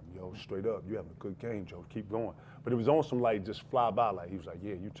 Boning him, yo, straight up. You having a good game, Joe. Keep going. But it was on some like just fly by, like he was like,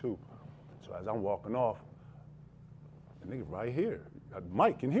 yeah, you too. So as I'm walking off, the nigga right here,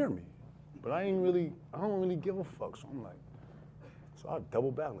 Mike can hear me. But I don't really give a fuck. So I'm like, so I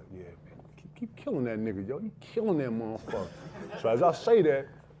double back like, yeah, man, keep killing that nigga, yo. You killing that motherfucker. So as I say that,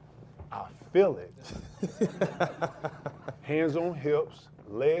 I feel it. Hands on hips,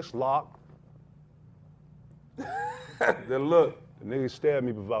 legs locked. Then look. The nigga stabbed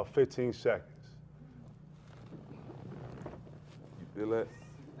me for about 15 seconds. You feel that?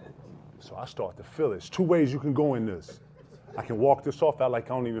 So I start to feel it. There's two ways you can go in this. I can walk this off out like I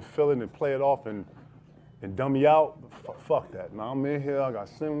don't even feel it and play it off and dummy out. Fuck that. Now I'm in here, I got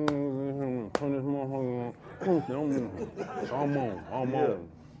turn this motherfucker on. So I'm on.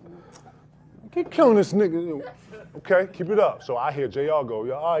 Keep killing this nigga. Okay, keep it up. So I hear JR go,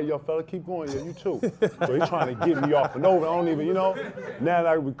 yo, all right, yo, fella, keep going. Yeah, you too. So he's trying to get me off and over. I don't even, now that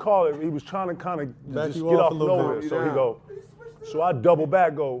I recall it, he was trying to kind of just get off and over. So he go, so I double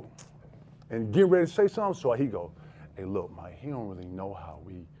back, go, and get ready to say something. So he go, hey, look, Mike, he don't really know how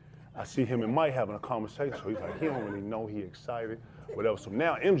I see him and Mike having a conversation. So he's like, he don't really know he excited, whatever. So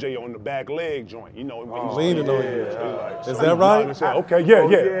now MJ on the back leg joint, he's leaning on you. Like, is that right? Okay,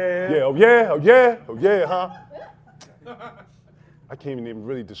 yeah, huh? I can't even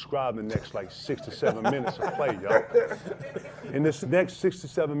really describe the next like 6 to 7 minutes of play, y'all. In this next 6 to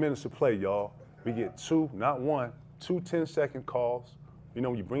 7 minutes of play, y'all, we get two 10-second calls. You know,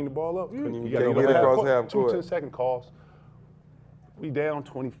 when you bring the ball up, you got to get across half court. 2 10-second calls. We down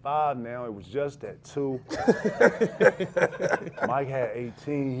 25 now. It was just at 2. Mike had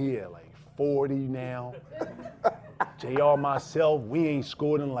 18. He had like 40 now. JR, myself, we ain't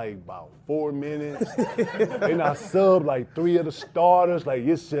scored in like about 4 minutes. And I subbed like 3 of the starters. Like,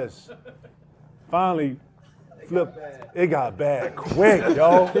 it's just finally flipped. It got bad quick,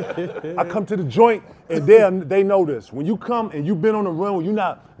 yo. I come to the joint, and they know this. When you come and you've been on the run, when you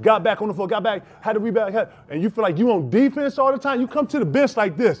not got back on the floor, got back, had to rebound, and you feel like you on defense all the time, you come to the bench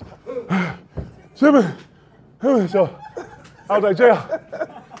like this. So I was like, JR,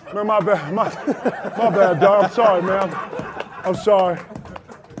 man, my bad, dog. I'm sorry, man. I'm sorry.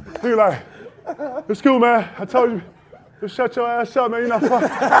 He was like, it's cool, man. I told you, just shut your ass up, man. You're not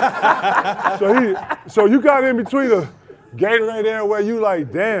fucking. So you got in between the Gatorade there where you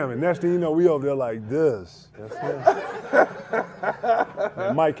like, damn, and next thing you know, we over there like this.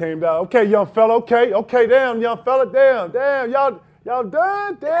 And Mike came down. Okay, young fella. Okay, damn, young fella. Damn, y'all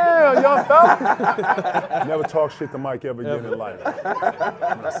done? Damn, young fella. Never talk shit to Mike ever again in life.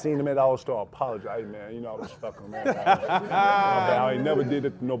 When I seen him at All-Star, apologize, man. You know, I was fucking, man. I ain't never did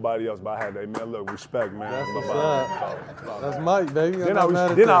it to nobody else, but I had that, man. Look, respect, man. That's what's up. That's Mike, baby. Then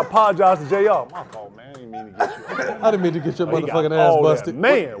I apologized to JR. My fault, man. I didn't mean to get you. I didn't mean to get your motherfucking ass busted.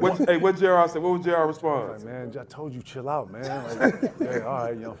 Man. What JR said? What was JR response? Man, I told you, chill out, man. Like, yeah, all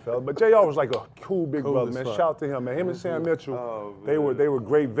right, young fella. But JR was like a cool big brother, man. Shout out to him, man. Him and Sam Mitchell, they were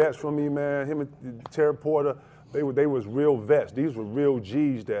great vets for me, man. Him and Terry Porter, they was real vets. These were real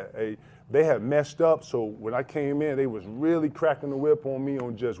G's that they had messed up. So when I came in, they was really cracking the whip on me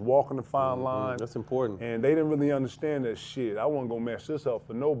on just walking the fine line. That's important. And they didn't really understand that shit. I wasn't gonna mess this up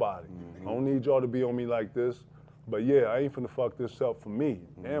for nobody. I don't need y'all to be on me like this. But yeah, I ain't finna fuck this up for me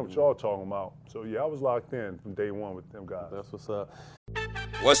and what y'all talking about. So yeah, I was locked in from day one with them guys. That's what's up.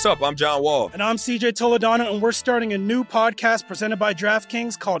 What's up? I'm John Wall. And I'm CJ Toledano, and we're starting a new podcast presented by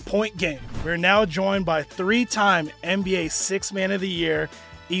DraftKings called Point Game. We're now joined by 3-time NBA Sixth Man of the Year,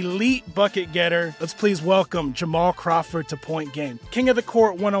 elite bucket getter. Let's please welcome Jamal Crawford to Point Game. King of the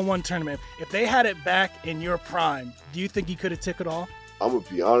Court one-on-one tournament. If they had it back in your prime, do you think you could have took it all? I'm going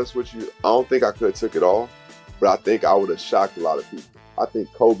to be honest with you. I don't think I could have took it all, but I think I would have shocked a lot of people. I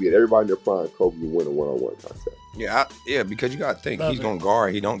think Kobe and everybody in their prime, Kobe would win a one-on-one contest. Yeah, because you got to think, he's going to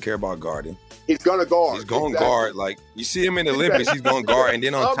guard. He don't care about guarding. He's going to guard. He's going to guard. Like, you see him in the Olympics, he's going to guard. And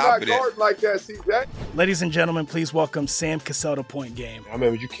then on top of that. I'm not guarding like that, see that? Ladies and gentlemen, please welcome Sam Cassell to Point Game. I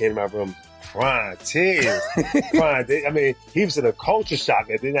remember you came to my room crying, tears, crying. I mean, he was in a culture shock.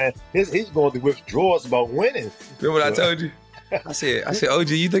 And then he's going through withdrawals about winning. Remember what I told you? I said,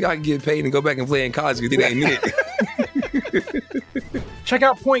 OG, you think I can get paid and go back and play in college because it ain't it? Check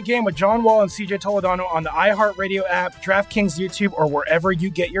out Point Game with John Wall and CJ Toledano on the iHeartRadio app, DraftKings YouTube, or wherever you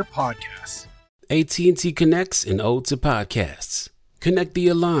get your podcasts. AT&T connects an ode to podcasts. Connect the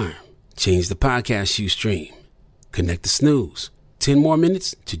alarm. Change the podcast you stream. Connect the snooze. 10 more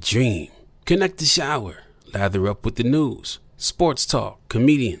minutes to dream. Connect the shower. Lather up with the news, sports talk,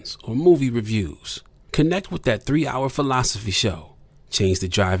 comedians, or movie reviews. Connect with that 3-hour philosophy show. Change the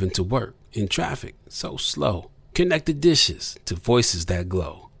drive into work in traffic so slow. Connect the dishes to voices that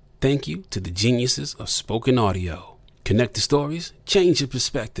glow. Thank you to the geniuses of spoken audio. Connect the stories, change your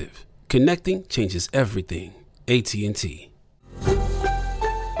perspective. Connecting changes everything. AT&T.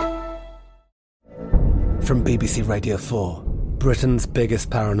 From BBC Radio 4, Britain's biggest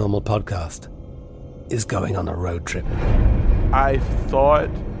paranormal podcast is going on a road trip. I thought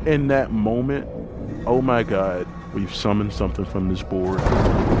in that moment, oh my God, we've summoned something from this board.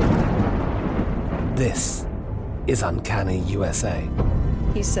 This is Uncanny USA.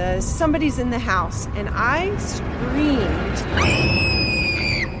 He says, somebody's in the house, and I screamed.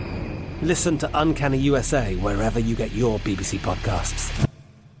 Listen to Uncanny USA wherever you get your BBC podcasts,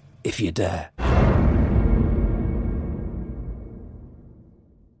 if you dare.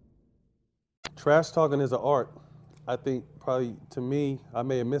 Trash talking is an art. I think probably, to me, I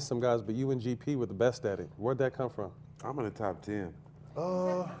may have missed some guys, but you and GP were the best at it. Where'd that come from? I'm in the top 10.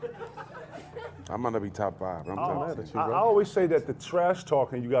 I might not be top 5. But I always say that the trash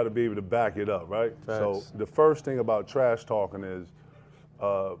talking, you got to be able to back it up, right? Facts. So the first thing about trash talking is,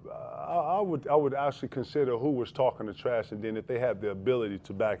 I would actually consider who was talking the trash, and then if they have the ability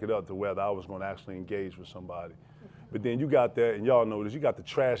to back it up to whether I was going to actually engage with somebody. But then you got that, and y'all know this, you got the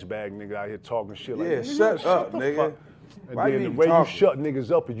trash bag nigga out here talking shit like that. Yeah, shut up, nigga. And then the way you shut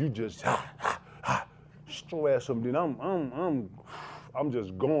niggas up is you just throw ass up. Then I'm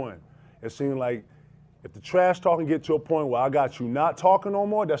just going. It seems like if the trash talking get to a point where I got you not talking no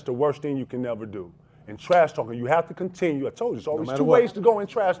more, that's the worst thing you can never do. In trash talking, you have to continue. I told you, there's always two ways to go in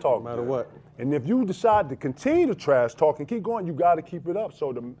trash talking. No matter what. And if you decide to continue to trash talk and keep going, you got to keep it up.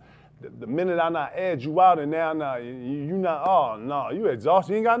 So the minute I not edge you out and now you not, oh, no, you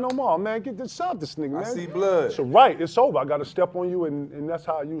exhausted. You ain't got no more, man. Get this shot, this nigga, man. I see blood. So, right, it's over. I got to step on you, and that's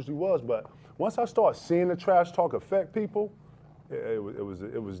how it usually was. But once I start seeing the trash talk affect people, it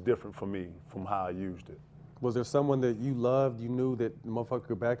was different for me from how I used it. Was there someone that you loved, you knew that the motherfucker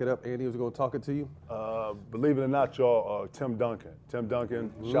could back it up, Andy was going to talk it to you? Believe it or not, y'all, Tim Duncan. Tim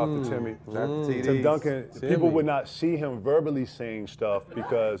Duncan, shout out to Timmy. Tim Duncan, people would not see him verbally saying stuff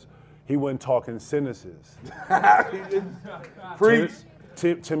because he wasn't talking sentences. Preach.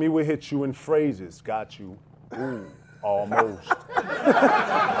 Timmy would hit you in phrases. Got you. Ooh, almost.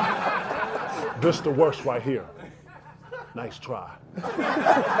 This the worst right here. Nice try.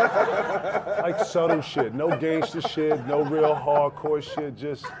 Like subtle shit. No gangster shit, no real hardcore shit.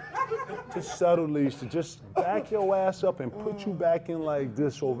 Just subtly to just back your ass up and put you back in like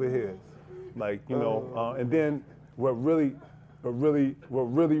this over here. Like, you know, and then what really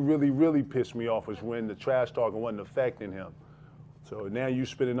pissed me off was when the trash talking wasn't affecting him. So now you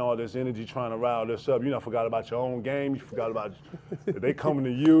spending all this energy trying to rile this up. You not forgot about your own game. You forgot about they coming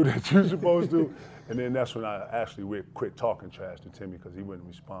to you that you're supposed to. And then that's when I actually quit talking trash to Timmy because he wouldn't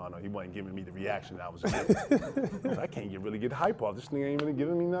respond or he wasn't giving me the reaction that I was getting. I can't really get hype off. This nigga ain't really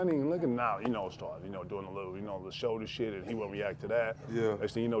giving me nothing. Look at now, start, doing a little, the shoulder shit and he won't react to that. Yeah.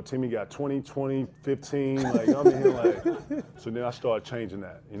 Next thing Timmy got 20, 15, like I'm in here like, so then I started changing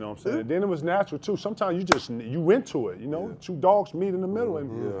that, you know what I'm saying? And then it was natural too. Sometimes you went to it, two dogs meet in the middle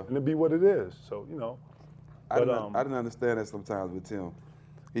and it be what it is. So, I didn't understand that sometimes with Tim.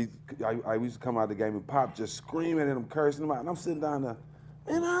 I used to come out of the game and Pop just screaming at him, cursing him out, and I'm sitting down there,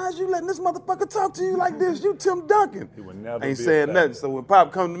 man, how's you letting this motherfucker talk to you like this? You Tim Duncan. He would never ain't be saying nothing. So when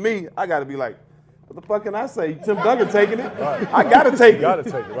Pop come to me, I gotta be like, what the fuck can I say? Tim Duncan taking it. Right. I gotta take it. You gotta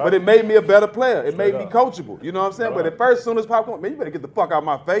take it, right? But it made me a better player. It Straight made me up. coachable. You know what I'm saying? Right. But at first, as soon as Pop come, man, you better get the fuck out of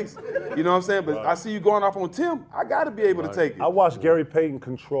my face. You know what I'm saying? But I see you going off on Tim. I gotta be able to take it. I watched Gary Payton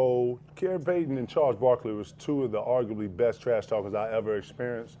control. Gary Payton and Charles Barkley was two of the arguably best trash talkers I ever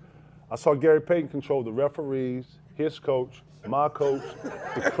experienced. I saw Gary Payton control the referees, his coach, my coach,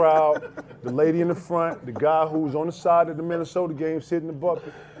 the crowd, the lady in the front, the guy who was on the side of the Minnesota game sitting in the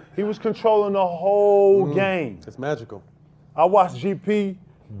bucket. He was controlling the whole game. It's magical. I watched GP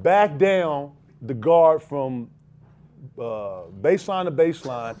back down the guard from baseline to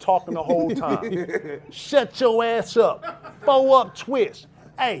baseline, talking the whole time. Shut your ass up. 4-up twist.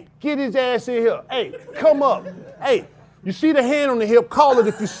 Hey, get his ass in here. Hey, come up. Hey. You see the hand on the hip, call it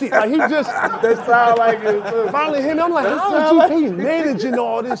if you see it. Like he just, that sound like it. Finally hit me, I'm like, how is GP managing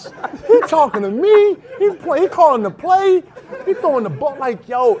all this? He talking to me, he calling the play, he throwing the ball, like,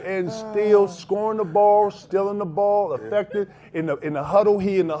 and still scoring the ball, stealing the ball, effective. In the huddle,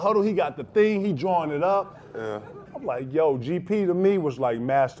 he got the thing, he drawing it up. Yeah. I'm like, GP to me was like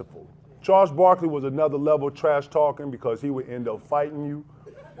masterful. Charles Barkley was another level of trash talking because he would end up fighting you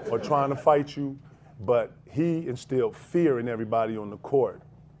or trying to fight you. But he instilled fear in everybody on the court.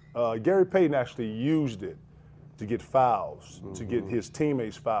 Gary Payton actually used it to get fouls, to get his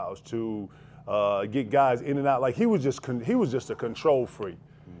teammates fouls, to get guys in and out. Like he was just a control freak.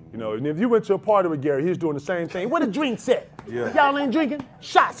 And if you went to a party with Gary, he was doing the same thing. Where the drinks at? Yeah. Y'all ain't drinking?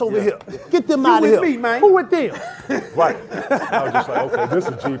 Shots over here. Get them out of here. Me, man. Who with them? Right. I was just like, okay, this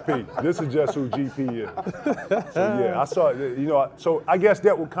is GP. This is just who GP is. So yeah, I saw it. So I guess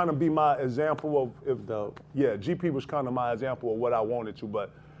that would kind of be my example of GP was kind of my example of what I wanted to.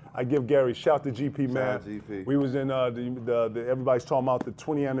 But I give Gary shout to GP, man. Shout out GP. We was in everybody's talking about the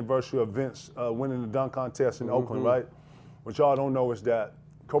 20th anniversary of Vince winning the dunk contest in Oakland, right? What y'all don't know is that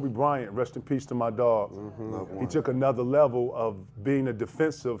Kobe Bryant, rest in peace to my dog, he took another level of being a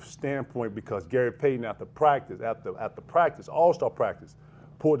defensive standpoint because Gary Payton after practice, all-star practice,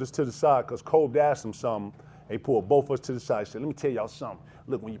 pulled us to the side because Kobe asked him something. He pulled both of us to the side. He said, let me tell y'all something.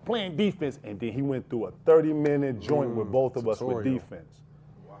 Look, when you're playing defense, and then he went through a 30-minute joint with both of us with defense.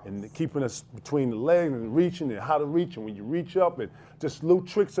 And keeping us between the legs and reaching and how to reach and when you reach up and just little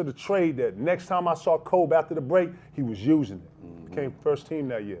tricks of the trade that next time I saw Kobe after the break, he was using it. Became first team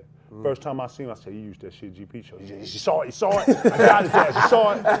that year. First time I seen him, I said, you used that shit, GP show. You saw it? I got his ass. You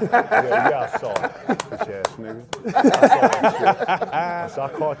saw it? Yeah, I saw it. Bitch ass nigga. I saw that shit. I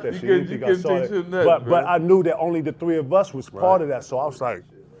caught that shit. You think I saw it? But I knew that only the three of us was part of that, so I was like,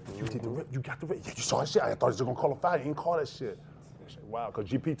 you did the rip, you got the rip. Yeah, you saw that shit? I thought he was going to call a foul. He didn't call that shit. I said, wow, because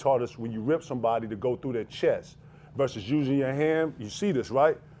GP taught us when you rip somebody to go through their chest versus using your hand. You see this,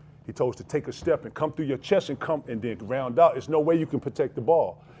 right? He told us to take a step and come through your chest and come and then round out. There's no way you can protect the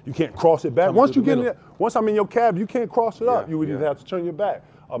ball. You can't cross it back. Once you get in there, once I'm in your cab, you can't cross it up. You would either have to turn your back.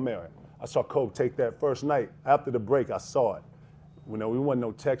 Oh man, I saw Kobe take that first night after the break. I saw it. we wasn't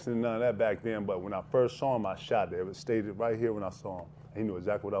no texting and none of that back then, but when I first saw him, I shot it. It stayed right here when I saw him. He knew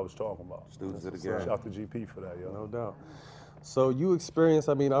exactly what I was talking about. Students of the game. Shout out to GP for that, yo. No doubt. So you experienced,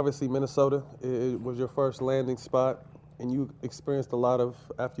 obviously Minnesota, it was your first landing spot, and you experienced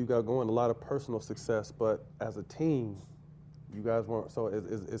after you got going, a lot of personal success, but as a team, you guys weren't, so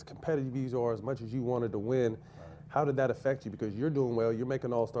as competitive as you are, as much as you wanted to win, how did that affect you? Because you're doing well, you're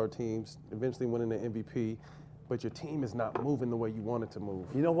making all-star teams, eventually winning the MVP, but your team is not moving the way you want it to move.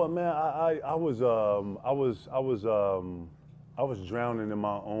 You know what, man? I was drowning in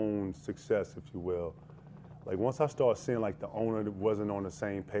my own success, if you will. Like once I started seeing like the owner wasn't on the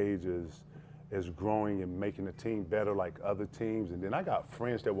same page as growing and making the team better like other teams, and then I got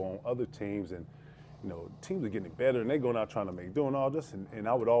friends that were on other teams, and teams are getting better, and they going out trying to doing all this, and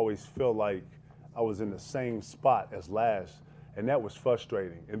I would always feel like I was in the same spot as last, and that was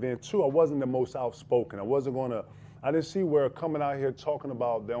frustrating. And then two, I wasn't the most outspoken. I didn't see where coming out here talking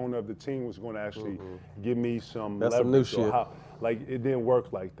about the owner of the team was going to actually give me some That's leverage. some new shit. Like it didn't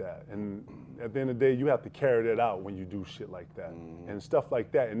work like that. And at the end of the day, you have to carry that out when you do shit like that. And stuff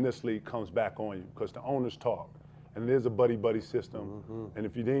like that in this league comes back on you because the owners talk. And it is a buddy-buddy system. And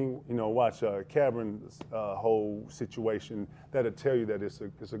if you didn't, watch Cameron's whole situation, that'll tell you that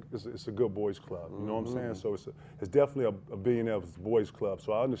it's a good boys club. You know what I'm saying? So it's definitely a billionaires boys club.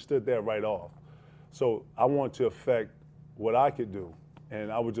 So I understood that right off. So I want to affect what I could do,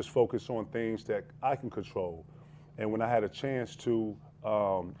 and I would just focus on things that I can control. And when I had a chance to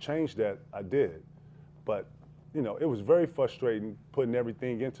change that, I did. But it was very frustrating putting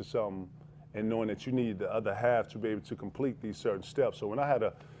everything into something and knowing that you need the other half to be able to complete these certain steps. So when I had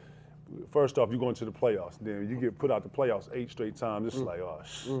first off, you go into the playoffs, then you get put out the playoffs 8 straight times. It's like,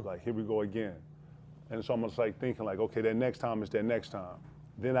 like here we go again. And so I'm just like thinking like, okay, that next time is that next time.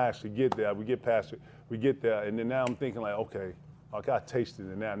 Then I actually get there, we get past it, we get there, and then now I'm thinking like, okay, I tasted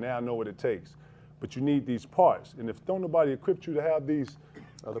it now I know what it takes. But you need these parts, and if don't nobody equip you to have these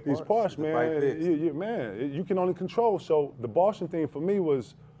parts, man, you can only control. So the Boston thing for me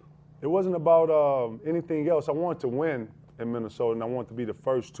it wasn't about anything else. I wanted to win in Minnesota, and I wanted to be the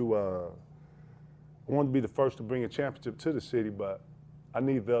first to bring a championship to the city, but I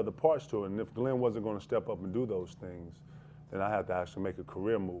need the other parts to it. And if Glenn wasn't going to step up and do those things, then I had to actually make a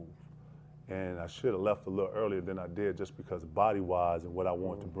career move. And I should have left a little earlier than I did just because body-wise and what I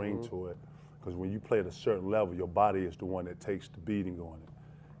wanted to bring to it. Because when you play at a certain level, your body is the one that takes the beating on it.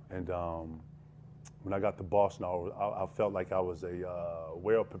 And when I got to Boston, I felt like I was a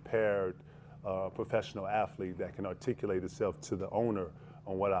well-prepared professional athlete that can articulate itself to the owner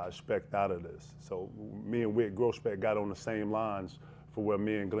on what I expect out of this. So me and Whit Grossbeck got on the same lines for where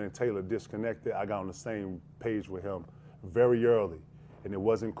me and Glenn Taylor disconnected. I got on the same page with him very early, and it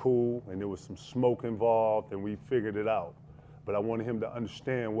wasn't cool, and there was some smoke involved, and we figured it out. But I wanted him to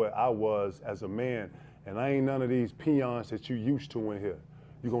understand where I was as a man, and I ain't none of these peons that you used to in here.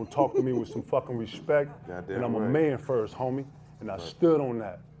 You're gonna talk to me with some fucking respect, and I'm a man first, homie, and I stood on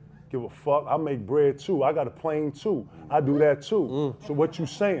that. Give a fuck, I make bread too, I got a plane too, I do that too. So what you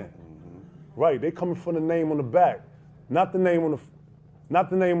saying? Right, they coming for the name on the back, not the name on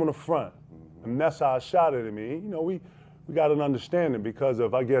the front. And that's how I shot it at me. We got an understanding because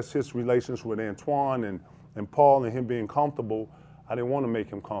of, I guess, his relations with Antoine and Paul and him being comfortable. I didn't want to make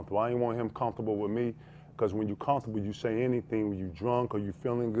him comfortable. I didn't want him comfortable with me because when you're comfortable, you say anything. When you're drunk or you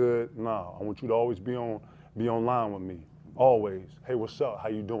feeling good, nah, I want you to always be online with me, always. Hey, what's up? How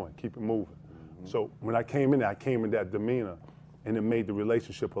you doing? Keep it moving. So when I came in there, I came in that demeanor, and it made the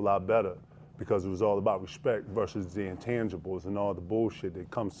relationship a lot better because it was all about respect versus the intangibles and all the bullshit that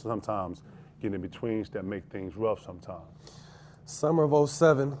comes sometimes get in betweens that make things rough sometimes. Summer of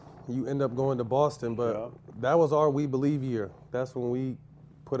 07, you end up going to Boston, but that was our We Believe year. That's when we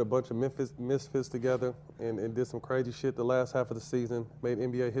put a bunch of misfits together and did some crazy shit the last half of the season, made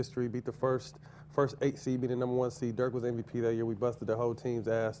NBA history, beat the first 8 seed, beat the number 1 seed. Dirk was MVP that year. We busted the whole team's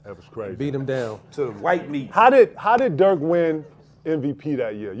ass. That was crazy. Beat him down. To the white meat. How did Dirk win MVP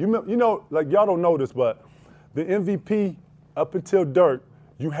that year? Like y'all don't know this, but the MVP up until Dirk,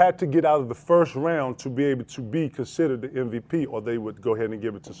 you had to get out of the first round to be able to be considered the MVP, or they would go ahead and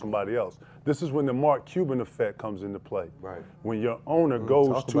give it to somebody else. This is when the Mark Cuban effect comes into play. Right. When your owner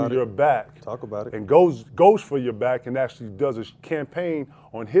goes to your back. Talk about it. And goes for your back and actually does a campaign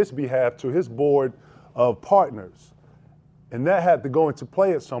on his behalf to his board of partners. And that had to go into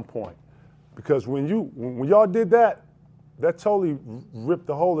play at some point. Because when y'all did that, That totally ripped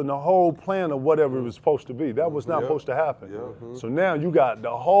the hole in the whole plan of whatever it was supposed to be. That was not supposed to happen. So now you got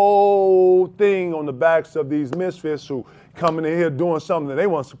the whole thing on the backs of these misfits who coming in here doing something that they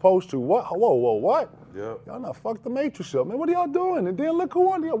weren't supposed to. What? Whoa, what? Y'all not fucked the Matrix up, man. What are y'all doing? And then look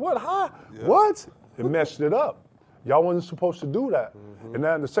who on here. What? What? It messed it up. Y'all wasn't supposed to do that. And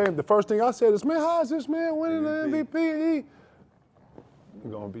then the first thing I said is, man, how is this man winning the MVP?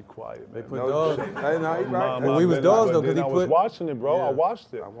 You're gonna be quiet, man. They put dogs. When we was dogs though, because I was watching it, bro. I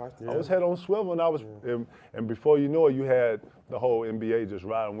watched it. I was head on swivel, and I was, and before you know it, you had the whole NBA just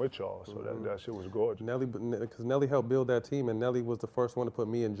riding with y'all. So that shit was gorgeous. Because Nelly helped build that team, and Nelly was the first one to put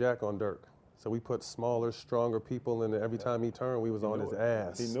me and Jack on Dirk. So we put smaller, stronger people in there. Every time he turned, we was on his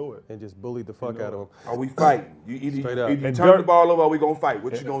ass. He knew it. And just bullied the fuck out of him. Are we fighting? You Straight turn the ball over, are we gonna fight?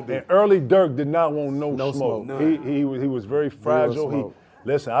 What you gonna do? And early Dirk did not want no smoke. None. He was very fragile.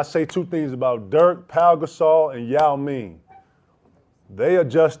 Listen, I say two things about Dirk, Pau Gasol, and Yao Ming. They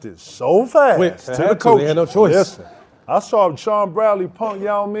adjusted so fast to the coach. They had no choice. Listen, I saw Sean Bradley punk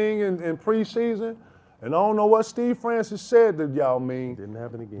Yao Ming in preseason, and I don't know what Steve Francis said to Yao Ming. Didn't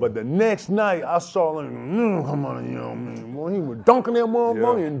happen again. But the next night, I saw him, come on, Yao Ming. Boy, he was dunking that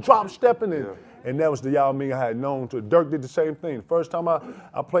motherfucker and drop stepping it. And that was the Yao Ming I had known to. Dirk did the same thing. The first time I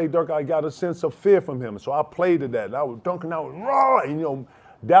played Dirk, I got a sense of fear from him. So I played to that. And I was dunking out raw. And, you know,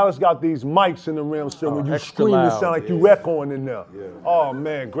 Dallas got these mics in the rim, so when you scream, it sound like you echoing in there. Oh,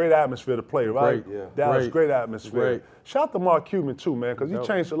 man, great atmosphere to play, right? Dallas, great atmosphere. Shout out to Mark Cuban, too, man, because he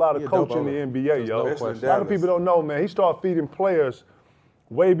changed a lot of coaching in the NBA, yo. A lot of people don't know, man. He started feeding players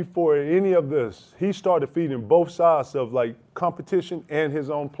way before any of this. He started feeding both sides of, like, competition and his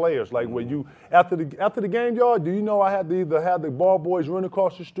own players. Like, when you, after the game, y'all, do you know I had to either have the ball boys run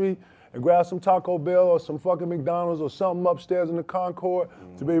across the street and grab some Taco Bell or some fucking McDonald's or something upstairs in the Concord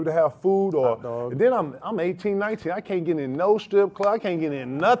to be able to have food, or and then I'm 18, 19. I can't get in no strip club. I can't get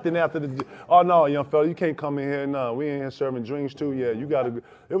in nothing after the. Oh no, young fella, you can't come in here. No, we ain't here serving drinks too. Yeah, you gotta.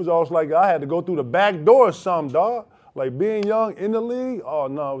 It was almost like I had to go through the back door or something, dog. Like being young in the league. Oh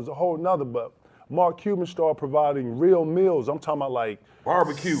no, it was a whole nother. But Mark Cuban started providing real meals. I'm talking about like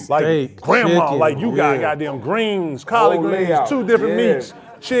barbecue, like steak, grandma, chicken, like you got goddamn greens, collard greens, layout. 2 different meats.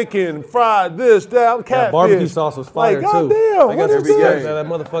 Chicken, fried, this, that, catfish. Barbecue sauce was fire, like, too. Goddamn, what is this? That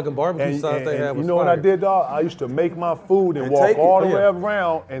motherfucking barbecue sauce they had was you know fire. what I did, dog? I used to make my food and walk all the way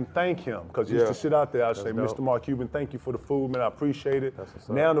around and thank him. Because he used to sit out there. I'd say, Mr. Mark Cuban, thank you for the food, man. I appreciate it.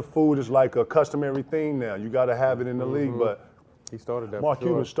 Now the food is like a customary thing now. You got to have it in the league, but he started that. Mark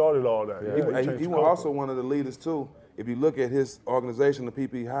Cuban started all that. Yeah, he was also one of the leaders, too. If you look at his organization, the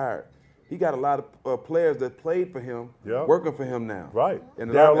people he hired, he got a lot of players that played for him, working for him now. Right.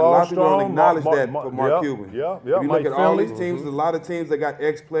 And a lot of people don't acknowledge that for Mark Cuban. If you look at all these teams, there's a lot of teams that got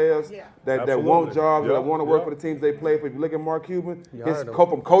ex-players that want jobs, that want to work for the teams they play for. If you look at Mark Cuban,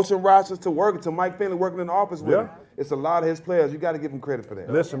 from coaching rosters to working, to Mike Finley working in the office with him, it's a lot of his players. You got to give him credit for that.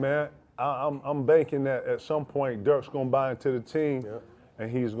 Listen, man, I'm banking that at some point Dirk's going to buy into the team,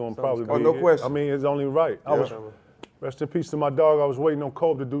 and he's going to probably be. Oh, no question. I mean, it's only right. Rest in peace to my dog. I was waiting on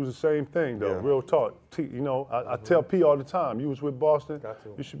Kobe to do the same thing, though. Real talk. You know, I tell P all the time, you was with Boston.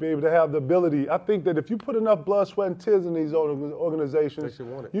 You should be able to have the ability. I think that if you put enough blood, sweat, and tears in these organizations,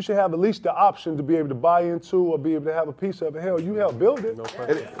 you should have at least the option to be able to buy into or be able to have a piece of it. Hell, you helped build it.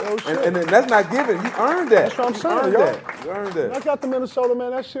 And that's not given. You earned that. That's what I'm saying, y'all. You earned that. When I got to Minnesota, man,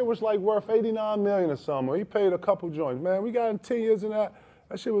 that shit was like worth $89 million or something. He paid a couple joints, man. We got in 10 years in that.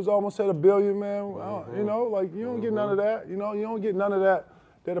 That shit was almost at $1 billion, man. You know, like you don't get none of that. You know, you don't get none of that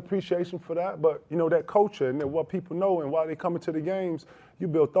appreciation for that. But you know, that culture and what people know and why they come into the games, you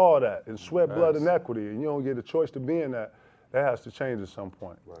built all that in sweat, blood, and equity, and you don't get a choice to be in that. That has to change at some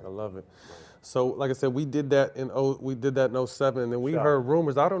point. I love it. So, like I said, we did that in 07, and then we heard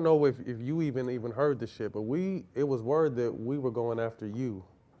rumors. I don't know if you even heard this shit, but it was word that we were going after you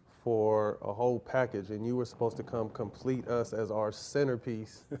for a whole package, and you were supposed to come complete us as our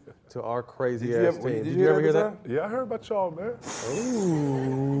centerpiece to our crazy ass team. Did you ever hear that? Yeah, I heard about y'all, man.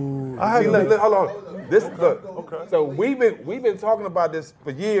 Ooh. Hold on. So we've been talking about this for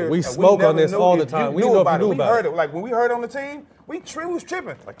years. We spoke on this all the time. We knew about it. Like when we heard on the team, we was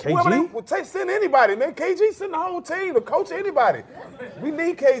tripping. Like KG? Send anybody, man. KG, send the whole team, the coach, anybody. We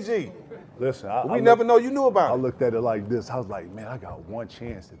need KG. Listen, we never know you knew about it. I looked at it like this. I was like, man, I got one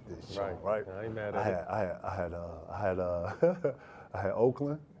chance at this show, right? I ain't mad at it. I had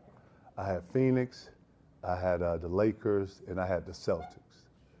Oakland, I had Phoenix, I had the Lakers, and I had the Celtics.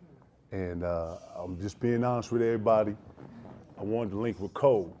 And I'm just being honest with everybody. I wanted to link with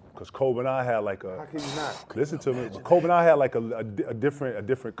Kobe because Kobe and I had like a. How can you not? Listen to me. Kobe and I had like a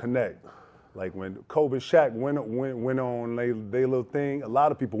different connect. Like when Kobe and Shaq went on they little thing, a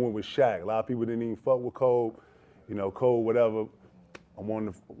lot of people went with Shaq. A lot of people didn't even fuck with Kobe. You know, Kobe, whatever. I'm one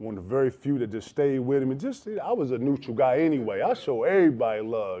of the very few that just stayed with him. And I was a neutral guy anyway. I show everybody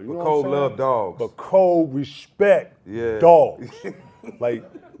love. You know Kobe what I'm saying? loved dogs. But Kobe respect dogs. like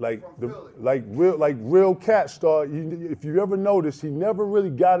real cats start. If you ever notice, he never really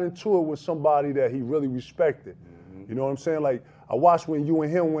got into it with somebody that he really respected. You know what I'm saying? Like I watched when you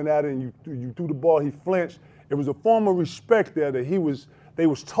and him went at it and you threw the ball, he flinched. It was a form of respect there that they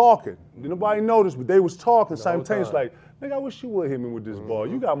was talking. Nobody noticed, but they was talking simultaneously. Like, nigga, I wish you would hit me with this ball.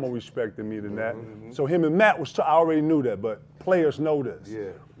 You got more respect than me than that. So him and Matt I already knew that, but players know this.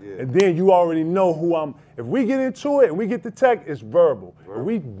 And then you already know who I'm. If we get into it and we get the tech, it's verbal. If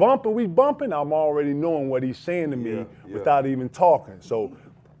we bumping, I'm already knowing what he's saying to me without even talking. So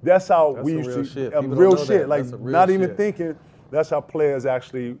that's how we used to, shit. real shit. Like not even shit. thinking, that's how players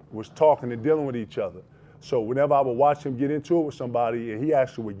actually was talking and dealing with each other. So whenever I would watch him get into it with somebody and he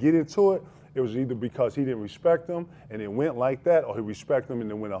actually would get into it, it was either because he didn't respect them and it went like that, or he respected them and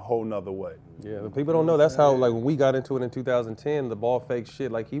then went a whole nother way. Yeah, the people don't know that's how, like, when we got into it in 2010, the ball fake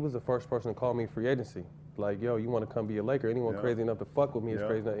shit, like, he was the first person to call me free agency. Like, yo, you want to come be a Laker? Anyone crazy enough to fuck with me is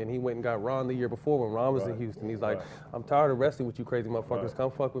crazy enough. And he went and got Ron the year before when Ron was in Houston. He's like, I'm tired of wrestling with you crazy motherfuckers.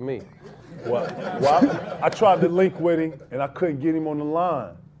 Come fuck with me. Well, I tried to link with him and I couldn't get him on the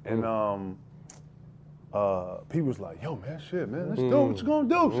line. And Pete was like, yo, man, shit, man, let's do what you gonna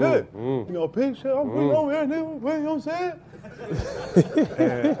do, shit. You know, Pete, shit, I'm going over here, nigga, you know what I'm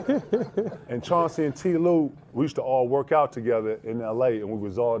saying? and Chauncey and T. Lou, we used to all work out together in L.A. and we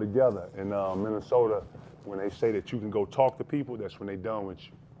was all together. In Minnesota, when they say that you can go talk to people, that's when they done with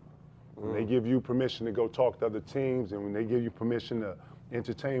you. When they give you permission to go talk to other teams and when they give you permission to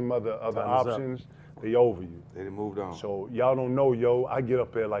entertain other options, they over you. They done moved on. So y'all don't know, yo, I get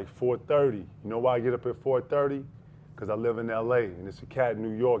up at like 4:30. You know why I get up at 4:30? Because I live in LA and it's a cat in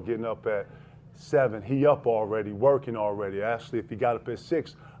New York getting up at 7. He up already, working already. Actually, if he got up at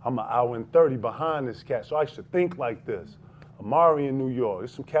 6, I'm an hour and 30 behind this cat. So I used to think like this. Amari in New York,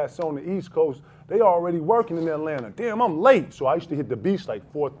 there's some cats on the East Coast, they already working in Atlanta. Damn, I'm late. So I used to hit the beach like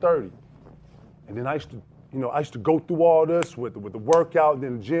 4:30. And then I used to go through all this with the workout and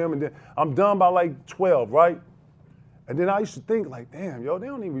then the gym, and then I'm done by like 12, right? And then I used to think like, damn, yo, they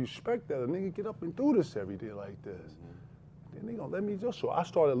don't even respect that. A nigga get up and do this every day like this. Then they gonna let me just, so I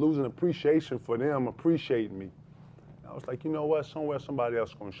started losing appreciation for them appreciating me. And I was like, you know what, somewhere somebody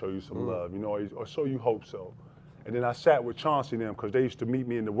else gonna show you some love, you know, or so you hope so. And then I sat with Chauncey and them, because they used to meet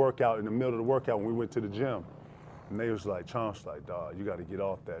me in the workout, in the middle of the workout when we went to the gym. And they was like, Chauncey, like, dawg, you gotta get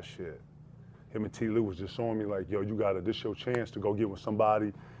off that shit. Him and T. Lou was just showing me like, yo, this your chance to go get with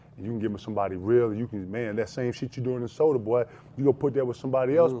somebody, and you can get with somebody real, and you can, man, that same shit you doing in soda, boy, you go put that with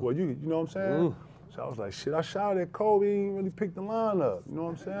somebody else, boy, you know what I'm saying? So I was like, shit, I shouted at Kobe, he ain't really picked the line up, you know what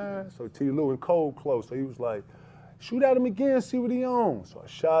I'm saying? So T. Lou and Kobe close, so he was like, shoot at him again, see what he on. So I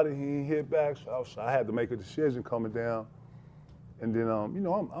shot it, he ain't hit back, so I had to make a decision coming down. And then, you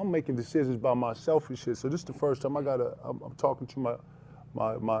know, I'm making decisions by myself and shit, so this is the first time I'm talking to my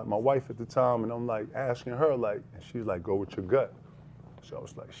wife at the time, and I'm like asking her, like, and she's like, go with your gut. So I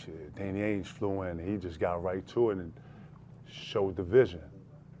was like, shit, Danny Ainge flew in and he just got right to it and showed the vision.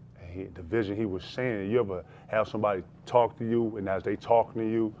 And the vision he was saying, you ever have somebody talk to you and as they talking to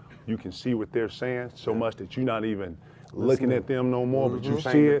you, you can see what they're saying so much that you're not even looking at them no more, but you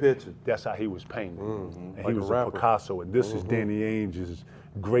see it. That's how he was painting. And like he was a Picasso, and this is Danny Ainge's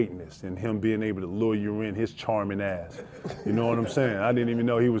greatness and him being able to lure you in his charming ass. You know what I'm saying? I didn't even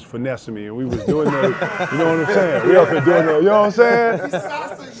know he was finessing me and we was doing that. You know what I'm saying? We up here doing that, you know what I'm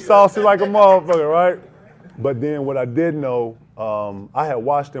saying? Saucy like a motherfucker, right? But then what I did know, I had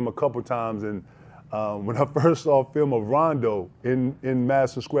watched him a couple times, and when I first saw a film of Rondo in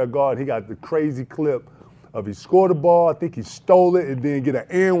Madison Square Garden, he got the crazy clip of he scored the ball, I think he stole it, and then get an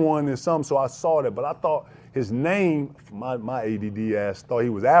and one and something, so I saw that. But I thought his name, my ADD ass, thought he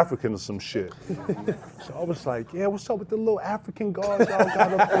was African or some shit. So I was like, yeah, what's up with the little African guards y'all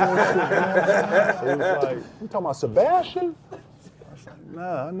got up there and shit, man? So he was like, you talking about Sebastian? I was like,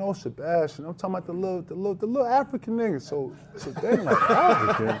 nah, I know Sebastian. I'm talking about the little African nigga. So they like,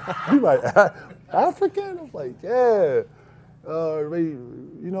 African? You like, African? I was like, yeah.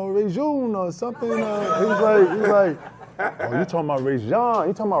 Rayjun or something. He was like, oh, you talking about Ray Jean?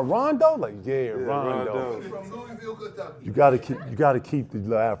 You talking about Rondo? Like, yeah, Rondo. You gotta keep the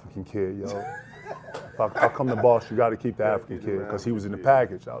little African kid, yo. If I come to boss, you gotta keep the African kid, because he was in the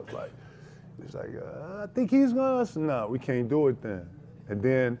package. I was like, I think he's gonna. I said, no, we can't do it then. And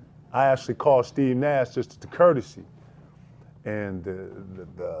then I actually called Steve Nash just to courtesy. And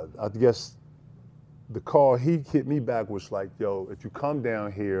I guess the call he hit me back was like, yo, if you come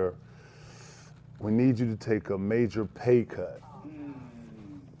down here, we need you to take a major pay cut.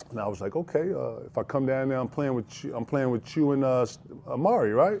 And I was like, okay, if I come down there, I'm playing with you and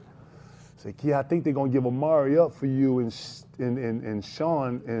Amari, right? He's like, yeah, I think they're gonna give Amari up for you and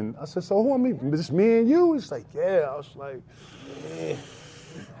Sean. And I said, so who am I? Just me and you? He's like, yeah. I was like, yeah.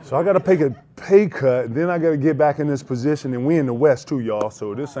 So I gotta take a pay cut, and then I gotta get back in this position, and we in the West too, y'all.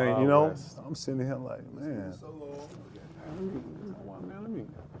 So this ain't, you know, I'm sitting here like, man, let me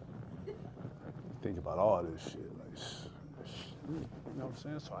think about all this shit. You know what I'm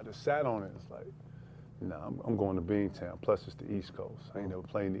saying? So I just sat on it. It's like, nah, I'm going to Beantown. Plus, it's the East Coast. I ain't never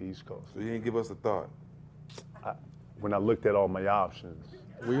played the East Coast. So you didn't give us a thought? When I looked at all my options.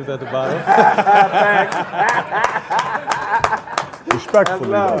 We was at the bottom.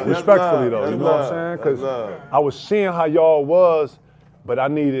 Respectfully, though. You know what I'm saying? Because I was seeing how y'all was, but I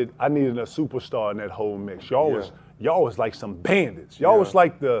needed a superstar in that whole mix. Y'all was like some bandits. Y'all was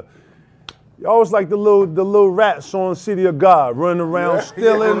like the little rats on City of God, running around,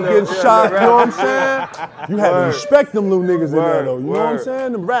 stealing, getting shot. You know what I'm saying? You had to respect them little niggas in there, though. You know what I'm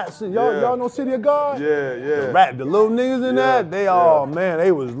saying? Them rats. Y'all know City of God? Yeah. The little niggas in there, they all, man,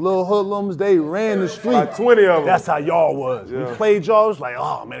 they was little hoodlums. They ran the street. Like 20 of them. That's how y'all was. We played y'all. It was like,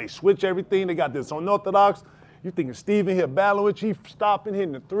 oh man, they switch everything. They got this unorthodox. You thinking Steven here battling with you, stopping,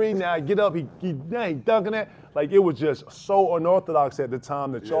 hitting the three. Now get up, he dunking that. Like it was just so unorthodox at the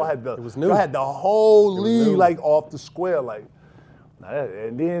time that y'all had y'all had the whole league like off the square, like.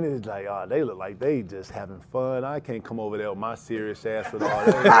 And then it's like, oh, they look like they just having fun. I can't come over there with my serious ass with all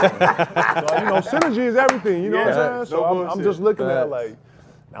that. So, you know, synergy is everything. You know what I'm saying? So I'm just looking at it like,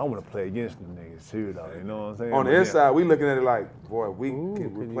 I want to play against them niggas too, though. You know what I'm saying? On the inside, we looking at it like, boy, we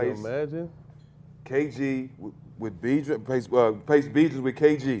can replace. You imagine? KG with Beatrice, place Beatrice with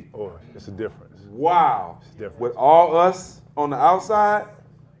KG. Oh, it's a difference. Wow. It's different. With all us on the outside,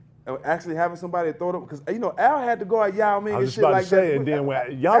 and actually having somebody throw them, because, you know, Al had to go at Yao Ming and shit like that. I was just about to say, and then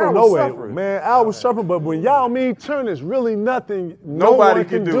when y'all don't know it, man, Al was suffering, but when Yao Ming turn, it's really nothing nobody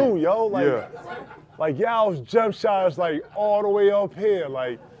can do, yo. Like Yao's jump shot is like all the way up here,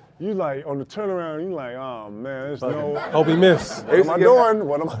 like. You like on the turnaround, you like, oh man, there's no. Hope he missed. What am I doing?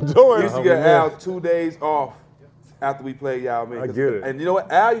 What am I doing? We used to get Al 2 days off after we played Yao Ming. I get it. And you know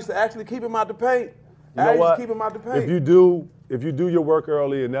what? Al used to actually keep him out the paint. Al used to keep him out the paint. If you do your work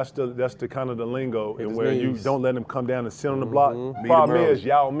early, and that's the kind of the lingo, and where you don't let him come down and sit on the block. Problem is,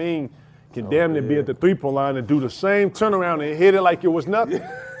 Yao Ming can damn near be at the 3-point line and do the same turnaround and hit it like it was nothing.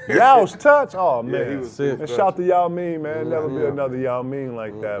 Yao's touch, oh man. he was sick. And shout to Yao Ming, man. Never be another Yao Ming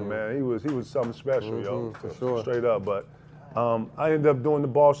like that, man. He was something special, yo. For sure. Straight up. But I ended up doing the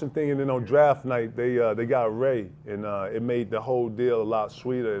Boston thing, and then on draft night they got Ray, and it made the whole deal a lot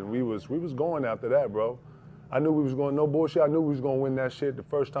sweeter. And we was going after that, bro. I knew we was going, no bullshit. I knew we was going to win that shit. The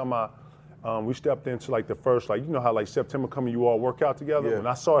first time we stepped into like the first, like, you know how like September coming, you all work out together. Yeah. When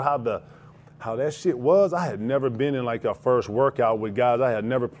I saw how that shit was, I had never been in like a first workout with guys I had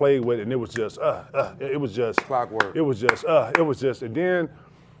never played with, and it was just, it was just clockwork. It was just, and then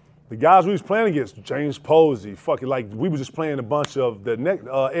the guys we was playing against, James Posey, fucking like we was just playing a bunch of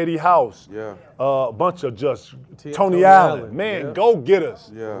Eddie House, a bunch of just Tony Allen, man, go get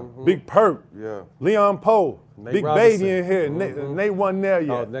us, Big Perk, Leon Poe, Nate Big Robinson. Baby in here, Nate wasn't there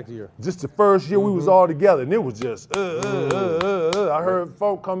yet. Oh, next year. Just the first year we was all together, and it was just, I heard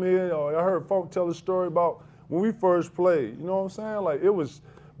folk come in, or I heard folk tell a story about when we first played. You know what I'm saying? Like it was,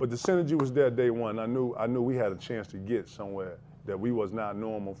 but the synergy was there day one. I knew we had a chance to get somewhere that we was not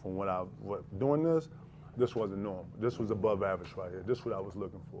normal from doing this. This wasn't normal. This was above average right here. This is what I was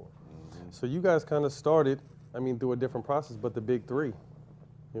looking for. So you guys kind of started, through a different process, but the big three.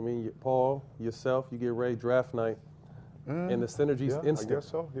 Paul, yourself, you get Ray draft night, and the synergy's instant. I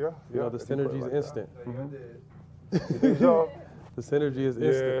guess so, yeah. You know, the synergy's instant. You think so? The synergy is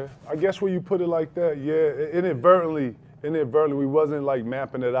instant. I guess when you put it like that, inadvertently, we wasn't like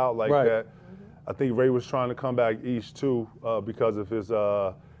mapping it out like that. I think Ray was trying to come back east too because of his,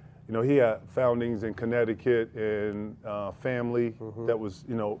 he had foundings in Connecticut and family that was,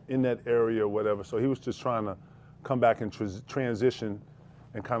 in that area or whatever. So he was just trying to come back and transition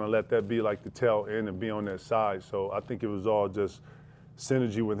and kind of let that be like the tail end and be on that side. So I think it was all just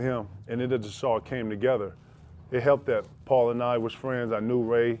synergy with him, and it just all came together. It helped that Paul and I was friends. I knew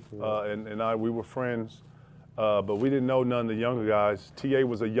Ray we were friends, but we didn't know none of the younger guys. TA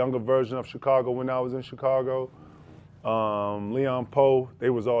was a younger version of Chicago when I was in Chicago. Leon Poe, they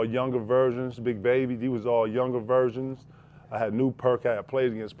was all younger versions. Big Baby, he was all younger versions. I had new Perk. I had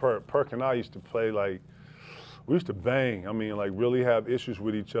played against Perk. Perk and I used to play like, we used to bang. Like really have issues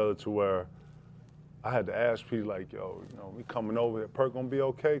with each other to where I had to ask P like, yo, you know, we coming over here, Perk gonna be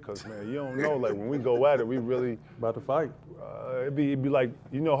okay? Cause man, you don't know, like when we go at it, we really about to fight. It'd be like,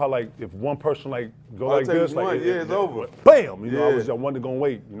 you know how like if one person like go like this, like it's over. Bam! You know, I wasn't gonna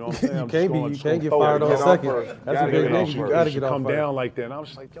wait. You know what I'm saying? You can't get fired on second. That's a big issue. You gotta get come down like that. And I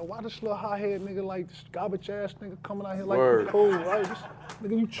was like, yo, why this little hot-head nigga like this garbage ass nigga coming out here like cool, right? This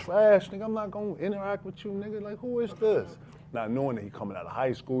nigga, you trash, nigga. I'm not gonna interact with you, nigga. Like, who is this? Not knowing that he coming out of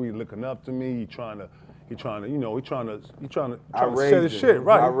high school, he looking up to me, he trying to set his shit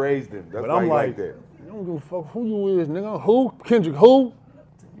right. I raised him. That's but why I'm he like, that. you don't give a fuck who you is, nigga. Who? Kendrick, who?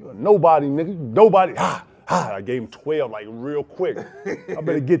 You're nobody, nigga. Nobody. I gave him 12 like real quick. I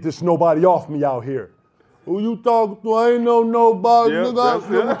better get this nobody off me out here. Who you talking to? I ain't know nobody, nigga.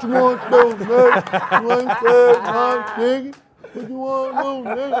 What you want to do, nigga? You ain't said nothing, nigga. What you want to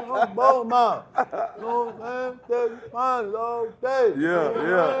do, nigga? I'm balling out. You know what I'm saying? Fine all day.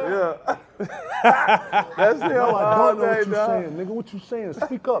 Yeah. That's him all day, what you saying, nigga. What you saying?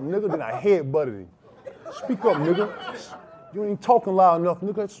 Speak up, nigga. Then I headbutted him. Speak up, nigga. You ain't talking loud enough,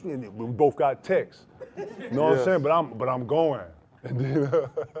 nigga. We both got texts. You know what I'm saying? But I'm going. And then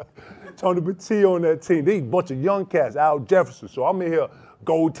Tony Petit on that team. They a bunch of young cats, Al Jefferson. So I'm in here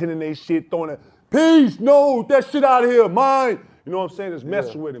goaltending they shit, throwing it. Peace, no, that shit out of here, mine. You know what I'm saying? Just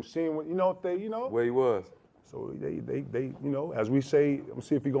messing with him, seeing what, you know, if they, you know. Where he was. So they, you know, as we say, I'm gonna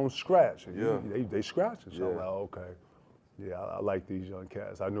see if he gonna scratch. And they scratching. So I'm like, okay. Yeah, I like these young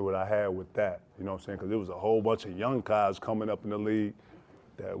cats. I knew what I had with that. You know what I'm saying? Because there was a whole bunch of young guys coming up in the league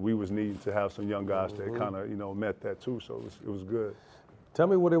that we was needing to have some young guys that kind of, you know, met that too. So it was good. Tell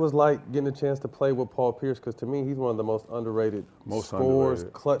me what it was like getting a chance to play with Paul Pierce, because to me, he's one of the most underrated scorers,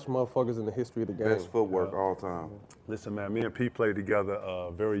 clutch motherfuckers in the history of the game. Best footwork all time. Listen, man, me and P played together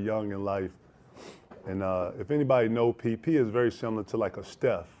very young in life. And if anybody know P is very similar to like a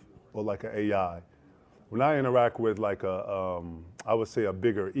Steph or like an AI. When I interact with like I would say a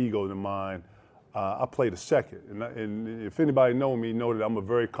bigger ego than mine, I play the second. And if anybody know me, know that I'm a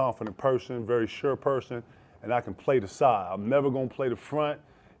very confident person, very sure person, and I can play the side. I'm never gonna play the front.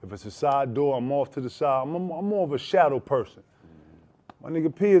 If it's a side door, I'm off to the side. I'm more of a shadow person. My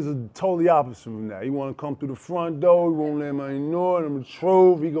nigga P is totally opposite from that. He wanna come through the front door, he won't let me ignore him,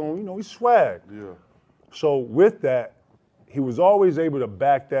 intrude, he gonna, you know, he's swag. Yeah. So with that, he was always able to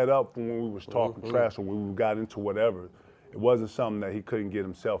back that up when we was talking trash or when we got into whatever. It wasn't something that he couldn't get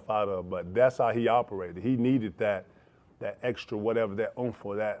himself out of, but that's how he operated. He needed that extra whatever, that oomph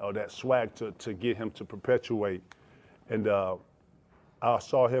or that swag to get him to perpetuate. And I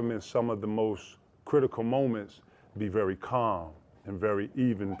saw him in some of the most critical moments be very calm and very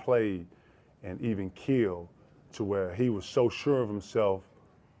even played and even killed, to where he was so sure of himself,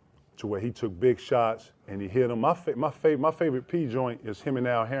 to where he took big shots and he hit them. My favorite P joint is him and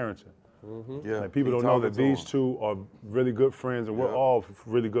Al Harrington. Yeah, like people don't know that these two are really good friends, and we're all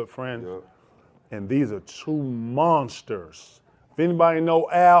really good friends. And these are two monsters. If anybody know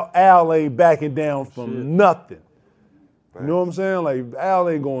Al ain't backing down from nothing. You know what I'm saying? Like, Al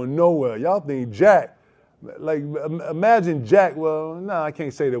ain't going nowhere. Y'all think Jack, like, imagine Jack, well, nah, I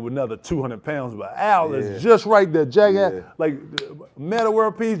can't say that with another 200 pounds, but Al is just right there. Jack, like, Meta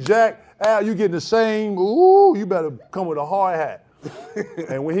World Peace, Jack, Al, you getting the same, you better come with a hard hat.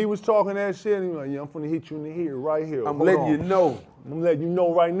 And when he was talking that shit, he was like, yeah, I'm finna hit you in the head right here. I'm letting you know. I'm letting you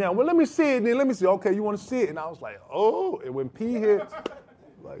know right now. Well, let me see it then. Let me see. Okay, you want to see it? And I was like, oh. And when P hit,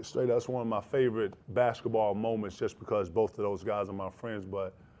 like straight up, that's one of my favorite basketball moments, just because both of those guys are my friends.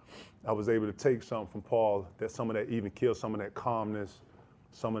 But I was able to take something from Paul, some of that even kill, some of that calmness,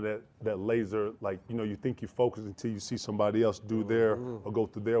 some of that laser, like, you know, you think you focus until you see somebody else do their or go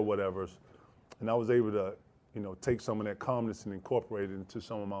through their whatevers. And I was able to, you know, take some of that calmness and incorporate it into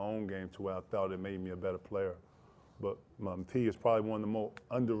some of my own game to where I thought it made me a better player. But P is probably one of the most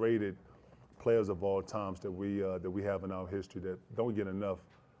underrated players of all times that we have in our history that don't get enough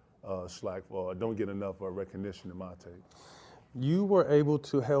slack or don't get enough recognition in my take. You were able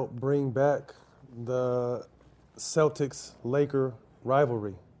to help bring back the Celtics-Laker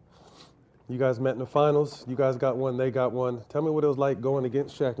rivalry. You guys met in the finals. You guys got one, they got one. Tell me what it was like going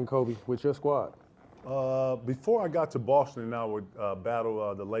against Shaq and Kobe with your squad. Before I got to Boston and I would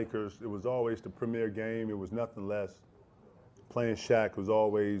battle the Lakers, it was always the premier game. It was nothing less. Playing Shaq was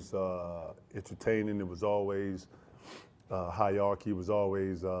always entertaining. It was always hierarchy. It was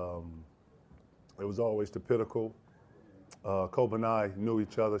always the pinnacle. Kobe and I knew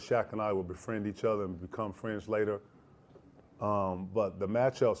each other. Shaq and I would befriend each other and become friends later. But the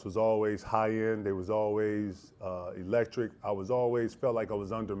matchups was always high end. They was always electric. I was always felt like I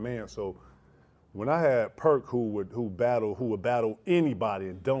was undermanned. So when I had Perk who would battle anybody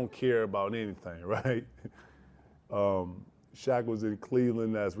and don't care about anything, right? Shaq was in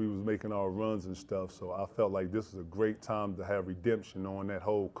Cleveland as we was making our runs and stuff, so I felt like this was a great time to have redemption on that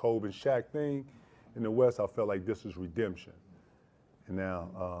whole Kobe and Shaq thing. In the West, I felt like this was redemption. And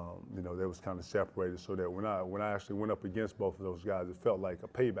now, you know, they was kind of separated, so that when I actually went up against both of those guys, it felt like a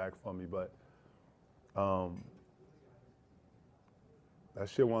payback for me. But that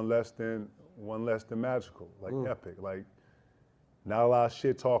shit wasn't less than magical, like epic. Like, not a lot of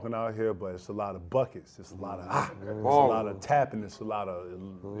shit talking out here, but it's a lot of buckets. It's a lot of it's a lot of tapping. It's a lot of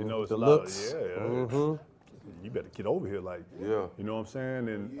you know, it's a lot of you better get over here, like you know what I'm saying?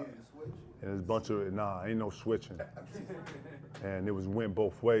 And there's a bunch of ain't no switching. And it went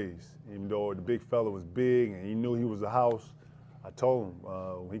both ways. Even though the big fella was big and he knew he was a house, I told him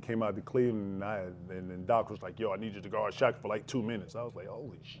when he came out to Cleveland, and Doc was like, "Yo, I need you to guard Shaq for like 2 minutes." I was like,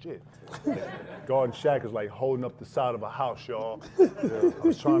 "Holy shit!" Guarding Shaq is like holding up the side of a house, y'all. I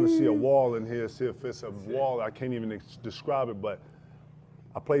was trying to see a wall in here, see if it's a wall. I can't even describe it, but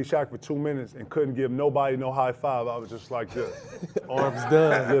I played Shaq for 2 minutes and couldn't give nobody no high five. I was just like this, arms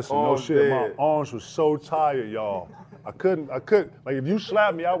done. Listen, no shit, my arms were so tired, y'all. I couldn't, like if you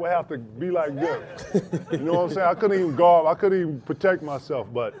slapped me, I would have to be like this. You know what I'm saying? I couldn't even guard, I couldn't even protect myself,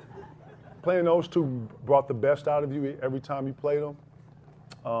 but playing those two brought the best out of you every time you played them.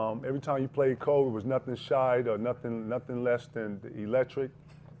 Every time you played Kobe, it was nothing shy or nothing less than electric.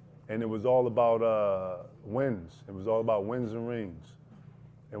 And it was all about wins. It was all about wins and rings.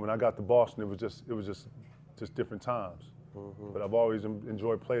 And when I got to Boston, it was just different times. But I've always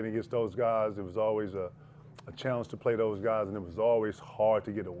enjoyed playing against those guys. It was always a challenge to play those guys, and it was always hard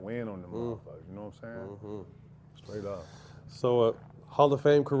to get a win on them motherfuckers. You know what I'm saying? Straight up. So, Hall of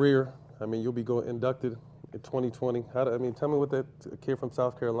Fame career. I mean, you'll be inducted in 2020. Tell me what that kid from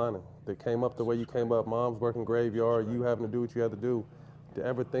South Carolina that came up the way you came up. Mom's working graveyard, you having to do what you had to do. To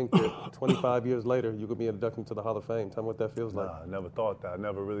ever think that 25 years later you could be inducted into the Hall of Fame? Tell me what that feels like. I never thought that. I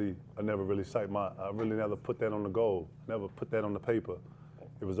never really never put that on the goal. Never put that on the paper.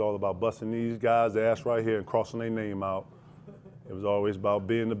 It was all about busting these guys' ass right here and crossing their name out. It was always about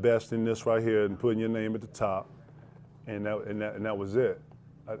being the best in this right here and putting your name at the top, and that was it.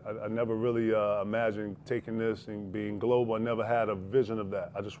 I never really imagined taking this and being global. I never had a vision of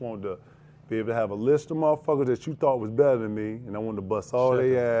that. I just wanted to be able to have a list of motherfuckers that you thought was better than me, and I wanted to bust all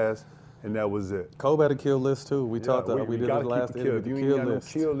their ass, and that was it. Kobe had a kill list too. We talked about we did the last interview. You ain't got no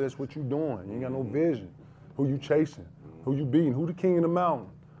kill list, what you doing? You ain't got no vision. Who you chasing? Who you beating? Who the king of the mountain?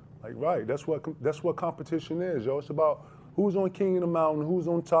 Like, right, that's what competition is, yo. It's about who's on king of the mountain, who's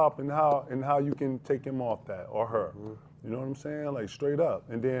on top, and how you can take him off that or her. You know what I'm saying? Like, straight up.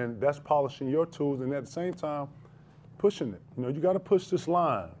 And then that's polishing your tools, and at the same time, pushing it. You know, you got to push this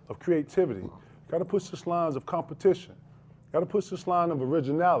line of creativity. You got to push this lines of competition. You got to push this line of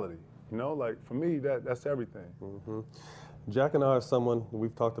originality. You know, like, for me, that's everything. Jack and I are someone,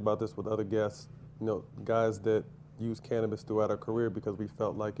 we've talked about this with other guests, you know, guys that use cannabis throughout our career because we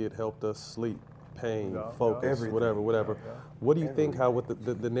felt like it helped us sleep, pain, focus, whatever. What do you think, how with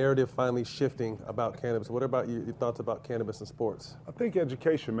the narrative finally shifting about cannabis? What about your thoughts about cannabis and sports? I think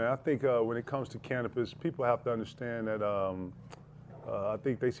education, man. I think when it comes to cannabis, people have to understand that I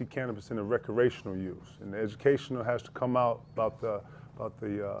think they see cannabis in a recreational use, and the educational has to come out about the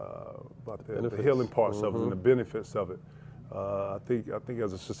healing parts of it and the benefits of it. I think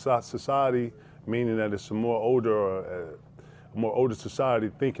as a society, meaning that it's a more older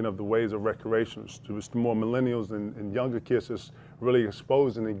society thinking of the ways of recreation. It's the more millennials and younger kids that's really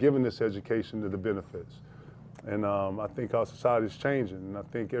exposing and giving this education to the benefits. And I think our society is changing, and I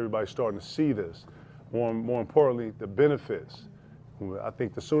think everybody's starting to see this. More importantly, the benefits. I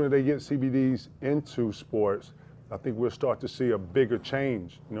think the sooner they get CBDs into sports, I think we'll start to see a bigger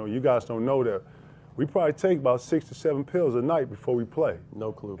change. You know, you guys don't know that we probably take about 6 to 7 pills a night before we play.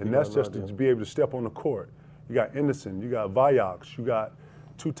 No clue. And that's just to be able to step on the court. You got Indocin, you got Vioxx, you got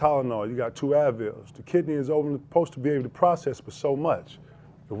 2 Tylenol, you got 2 Advils. The kidney is supposed to be able to process for so much.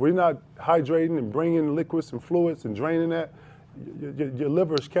 If we're not hydrating and bringing liquids and fluids and draining that, your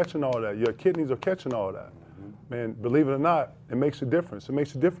liver is catching all that. Your kidneys are catching all that. Man, believe it or not, it makes a difference. It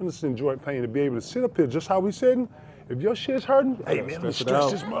makes a difference in joint pain to be able to sit up here just how we sitting. If your shit's hurting, hey man, let's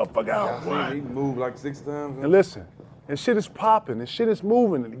stretch this motherfucker out. Yeah, he moved like 6 times. And listen, and shit is popping, and shit is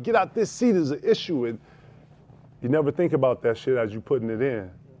moving, and to get out this seat is an issue. And you never think about that shit as you putting it in,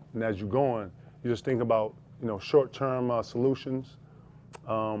 and as you going, you just think about, you know, short-term solutions.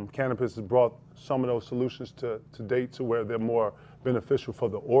 Cannabis has brought some of those solutions to date to where they're more beneficial for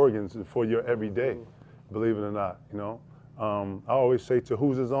the organs and for your everyday, believe it or not, you know. I always say to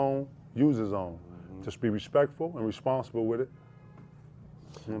who's his own, use his own. Just be respectful and responsible with it.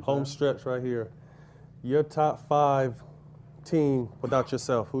 You know what I'm Home stretch right here. Your top 5 team without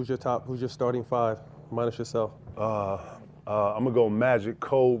yourself. Who's your starting 5 minus yourself? I'm gonna go Magic,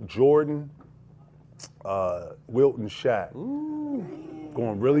 Kobe, Jordan, Wilt, and Shaq.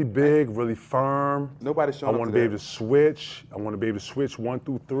 Going really big, really firm. Nobody's showing I want to be able to switch. I want to be able to switch 1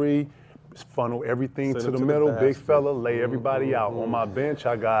 through 3, funnel everything to the middle. Big fella, lay everybody out. On my bench,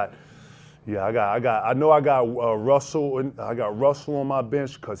 I got Russell. I got Russell on my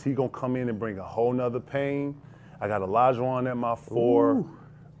bench because he gonna come in and bring a whole nother pain. I got Olajuwon at my 4.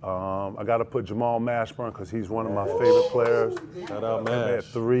 I got to put Jamal Mashburn because he's one of my favorite players. Shout out, Mash. At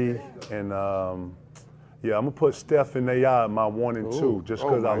 3, and I'm gonna put Steph and AI at my 1 and 2, just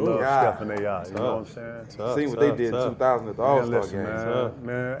because I love Steph and AI. You know what I'm saying? Seen what they did in 2000 at the All-Star game.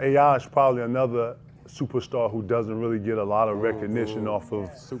 Man, AI is probably another superstar who doesn't really get a lot of recognition off of.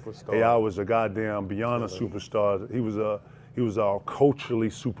 Superstar. AI was a goddamn beyond a superstar. He was a culturally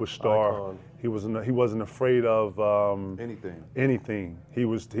superstar. Icon. He wasn't afraid of anything. He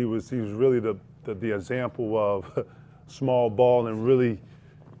was really the example of small ball and really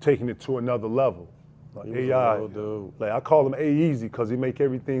taking it to another level. Like AI, like I call him A-Easy because he make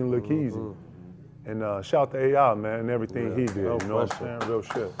everything look easy. And shout out to AI, man, and everything he did. You know what I'm saying? Real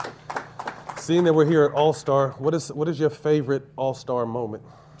shit. Seeing that we're here at All-Star, what is your favorite All-Star moment?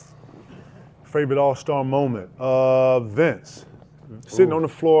 Favorite All-Star moment? Vince. Sitting on the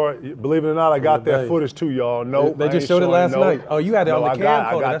floor, believe it or not, I got that footage too, y'all. Nope. They just showed it last night. Oh, you had it on the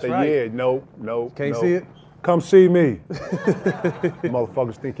camcorder, that's right. Yeah, nope. Can't see it? Come see me.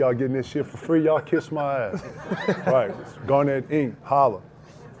 Motherfuckers think y'all getting this shit for free, y'all kiss my ass. Right, Garnett Inc., holla.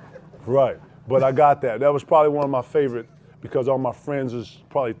 Right, but I got that. That was probably one of my favorite because all my friends was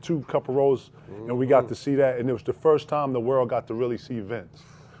probably 2 couple rows and we got to see that, and it was the first time the world got to really see Vince.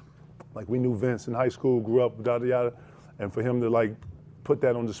 Like we knew Vince in high school, grew up, yada yada, and for him to like put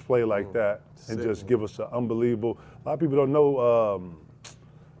that on display like that and just give us an unbelievable. A lot of people don't know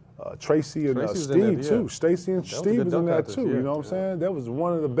Tracy and Steve too. Stacy and Steve was in that too. You know what I'm saying? That was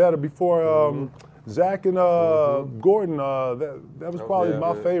one of the better before Zach and Gordon. That was probably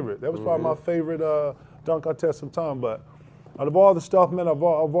my favorite. That was probably my favorite dunk contest sometime. But out of all the stuff, man, I've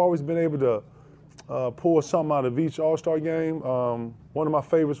always been able to pull something out of each All-Star game. One of my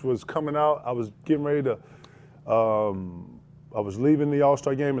favorites was coming out. I was getting ready to. I was leaving the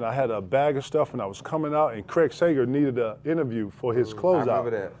All-Star game and I had a bag of stuff and I was coming out and Craig Sager needed an interview for his closeout. I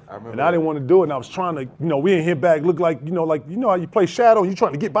remember that. And I didn't want to do it and I was trying to, we in here back look like, like how you play shadow and you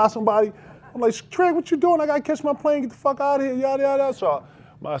trying to get by somebody. I'm like, Craig, what you doing? I got to catch my plane, get the fuck out of here, yada, yada. So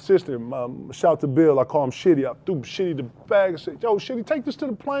my assistant, shout to Bill, I call him Shitty. I threw Shitty the bag and said, yo, Shitty, take this to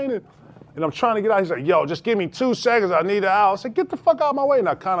the plane. And I'm trying to get out. He's like, yo, just give me 2 seconds. I need it out. I said, get the fuck out of my way. And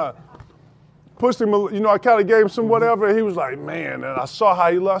I kind of pushed him, I kind of gave him some whatever. And he was like, man, and I saw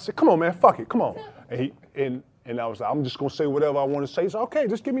how he looked. I said, come on, man, fuck it, come on. And I was like, I'm just gonna say whatever I want to say. He said, okay,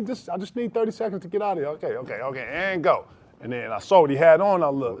 just give me this. I just need 30 seconds to get out of here. Okay, and go. And then I saw what he had on. I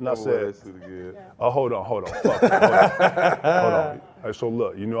looked and I said, oh, hold on, fuck it, hold on. Right, so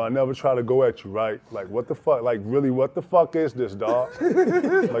look, I never try to go at you, right? Like, what the fuck? Like, really, what the fuck is this, dog?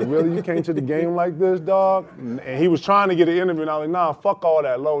 Like, really, you came to the game like this, dog? And he was trying to get an interview, and I was like, nah, fuck all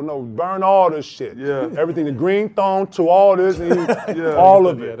that, no, burn all this shit. Yeah. Everything, the green thong to all this, and all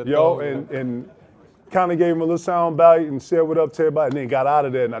of it, and kind of gave him a little sound bite and said what up to everybody, and then got out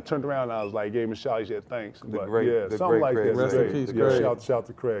of there, and I turned around and I was like, gave him a shout, he said thanks. But something like that. Rest in peace, Craig. Shout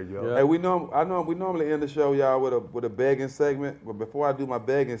to Craig, yo. Yeah. Hey, we normally end the show, y'all, with a begging segment, but before I do my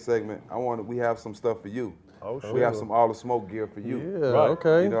begging segment, we have some stuff for you. Oh, sure. We have some All the Smoke gear for you. Yeah, right.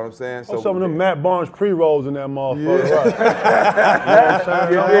 Okay. You know what I'm saying? So some of them Matt Barnes pre-rolls in that motherfucker, right?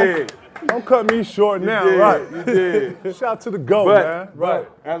 You know what I'm saying? Don't cut me short now, right? You did. Shout out to the GOAT, man. Right.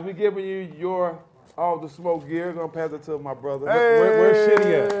 As we giving you your All the Smoke gear, gonna pass it to my brother. Hey. Where's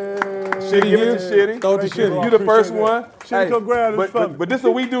Shitty at? Shitty, give it to Shitty. Throw it to Shitty. You the first one. Shitty, come grab this. But this is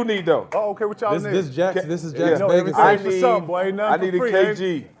what we do need, though. Oh, okay, what y'all need? This is Jack's Vegas. I need a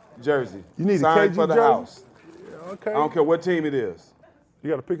KG jersey. You need signed a KG for the jersey? house. Yeah, okay. I don't care what team it is. You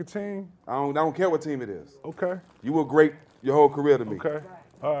got to pick a team? I don't care what team it is. Okay. You were great your whole career to me. Okay.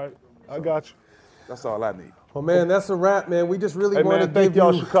 All right. I got you. That's all I need. Well, man, that's a wrap, man. We just really want to thank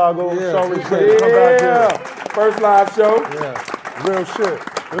y'all, Chicago. Yeah. Sorry, come back here. First live show. Yeah. Real shit.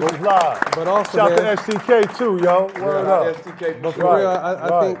 This is live. But also, shout man, to STK too, yo. Word up. But for real,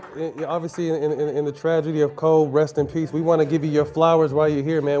 I think, obviously, in the tragedy of Cole, rest in peace. We want to give you your flowers while you're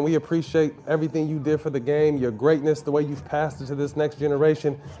here, man. We appreciate everything you did for the game, your greatness, the way you've passed it to this next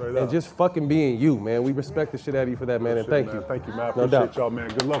generation, and just fucking being you, man. We respect the shit out of you for that, man, and thank you. Thank you, man. No Appreciate doubt. y'all, man.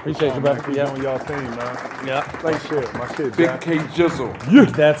 Good luck. Appreciate you, man. brother. Keep doing y'all thing, man. Yeah. Thanks, shit. My shit, Big Jack. K Jizzle.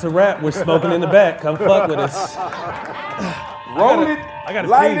 Yeah. That's a wrap. We're smoking in the back. Come fuck with us. Roll it. I gotta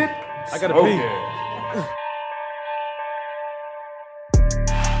light pee. it. I gotta smoke pee. it.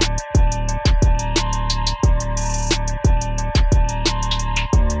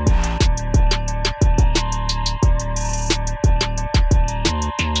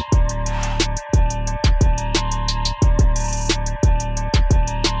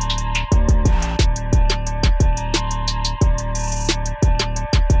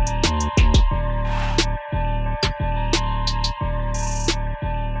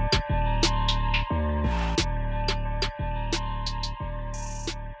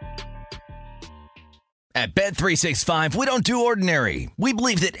 At Bet365, we don't do ordinary. We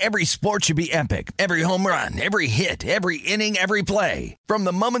believe that every sport should be epic. Every home run, every hit, every inning, every play. From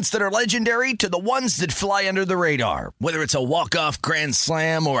the moments that are legendary to the ones that fly under the radar. Whether it's a walk-off grand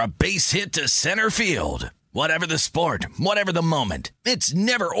slam or a base hit to center field. Whatever the sport, whatever the moment. It's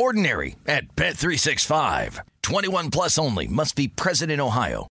never ordinary at Bet365. 21 plus only. Must be present in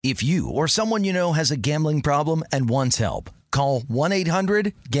Ohio. If you or someone you know has a gambling problem and wants help, call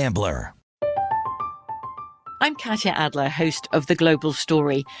 1-800-GAMBLER. I'm Katya Adler, host of The Global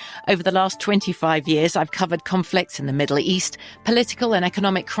Story. Over the last 25 years, I've covered conflicts in the Middle East, political and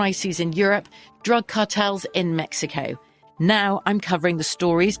economic crises in Europe, drug cartels in Mexico. Now I'm covering the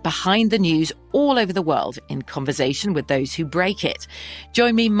stories behind the news all over the world in conversation with those who break it.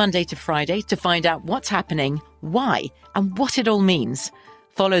 Join me Monday to Friday to find out what's happening, why, and what it all means.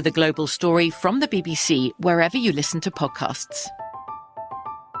 Follow The Global Story from the BBC wherever you listen to podcasts.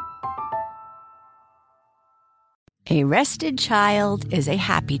 A rested child is a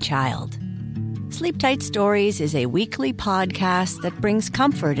happy child. Sleep Tight Stories is a weekly podcast that brings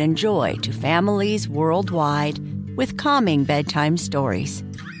comfort and joy to families worldwide with calming bedtime stories.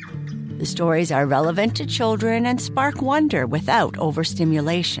 The stories are relevant to children and spark wonder without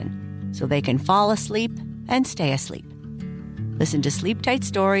overstimulation, so they can fall asleep and stay asleep. Listen to Sleep Tight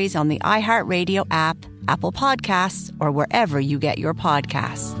Stories on the iHeartRadio app, Apple Podcasts, or wherever you get your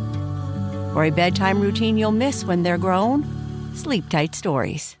podcasts. For a bedtime routine you'll miss when they're grown, Sleep Tight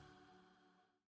Stories.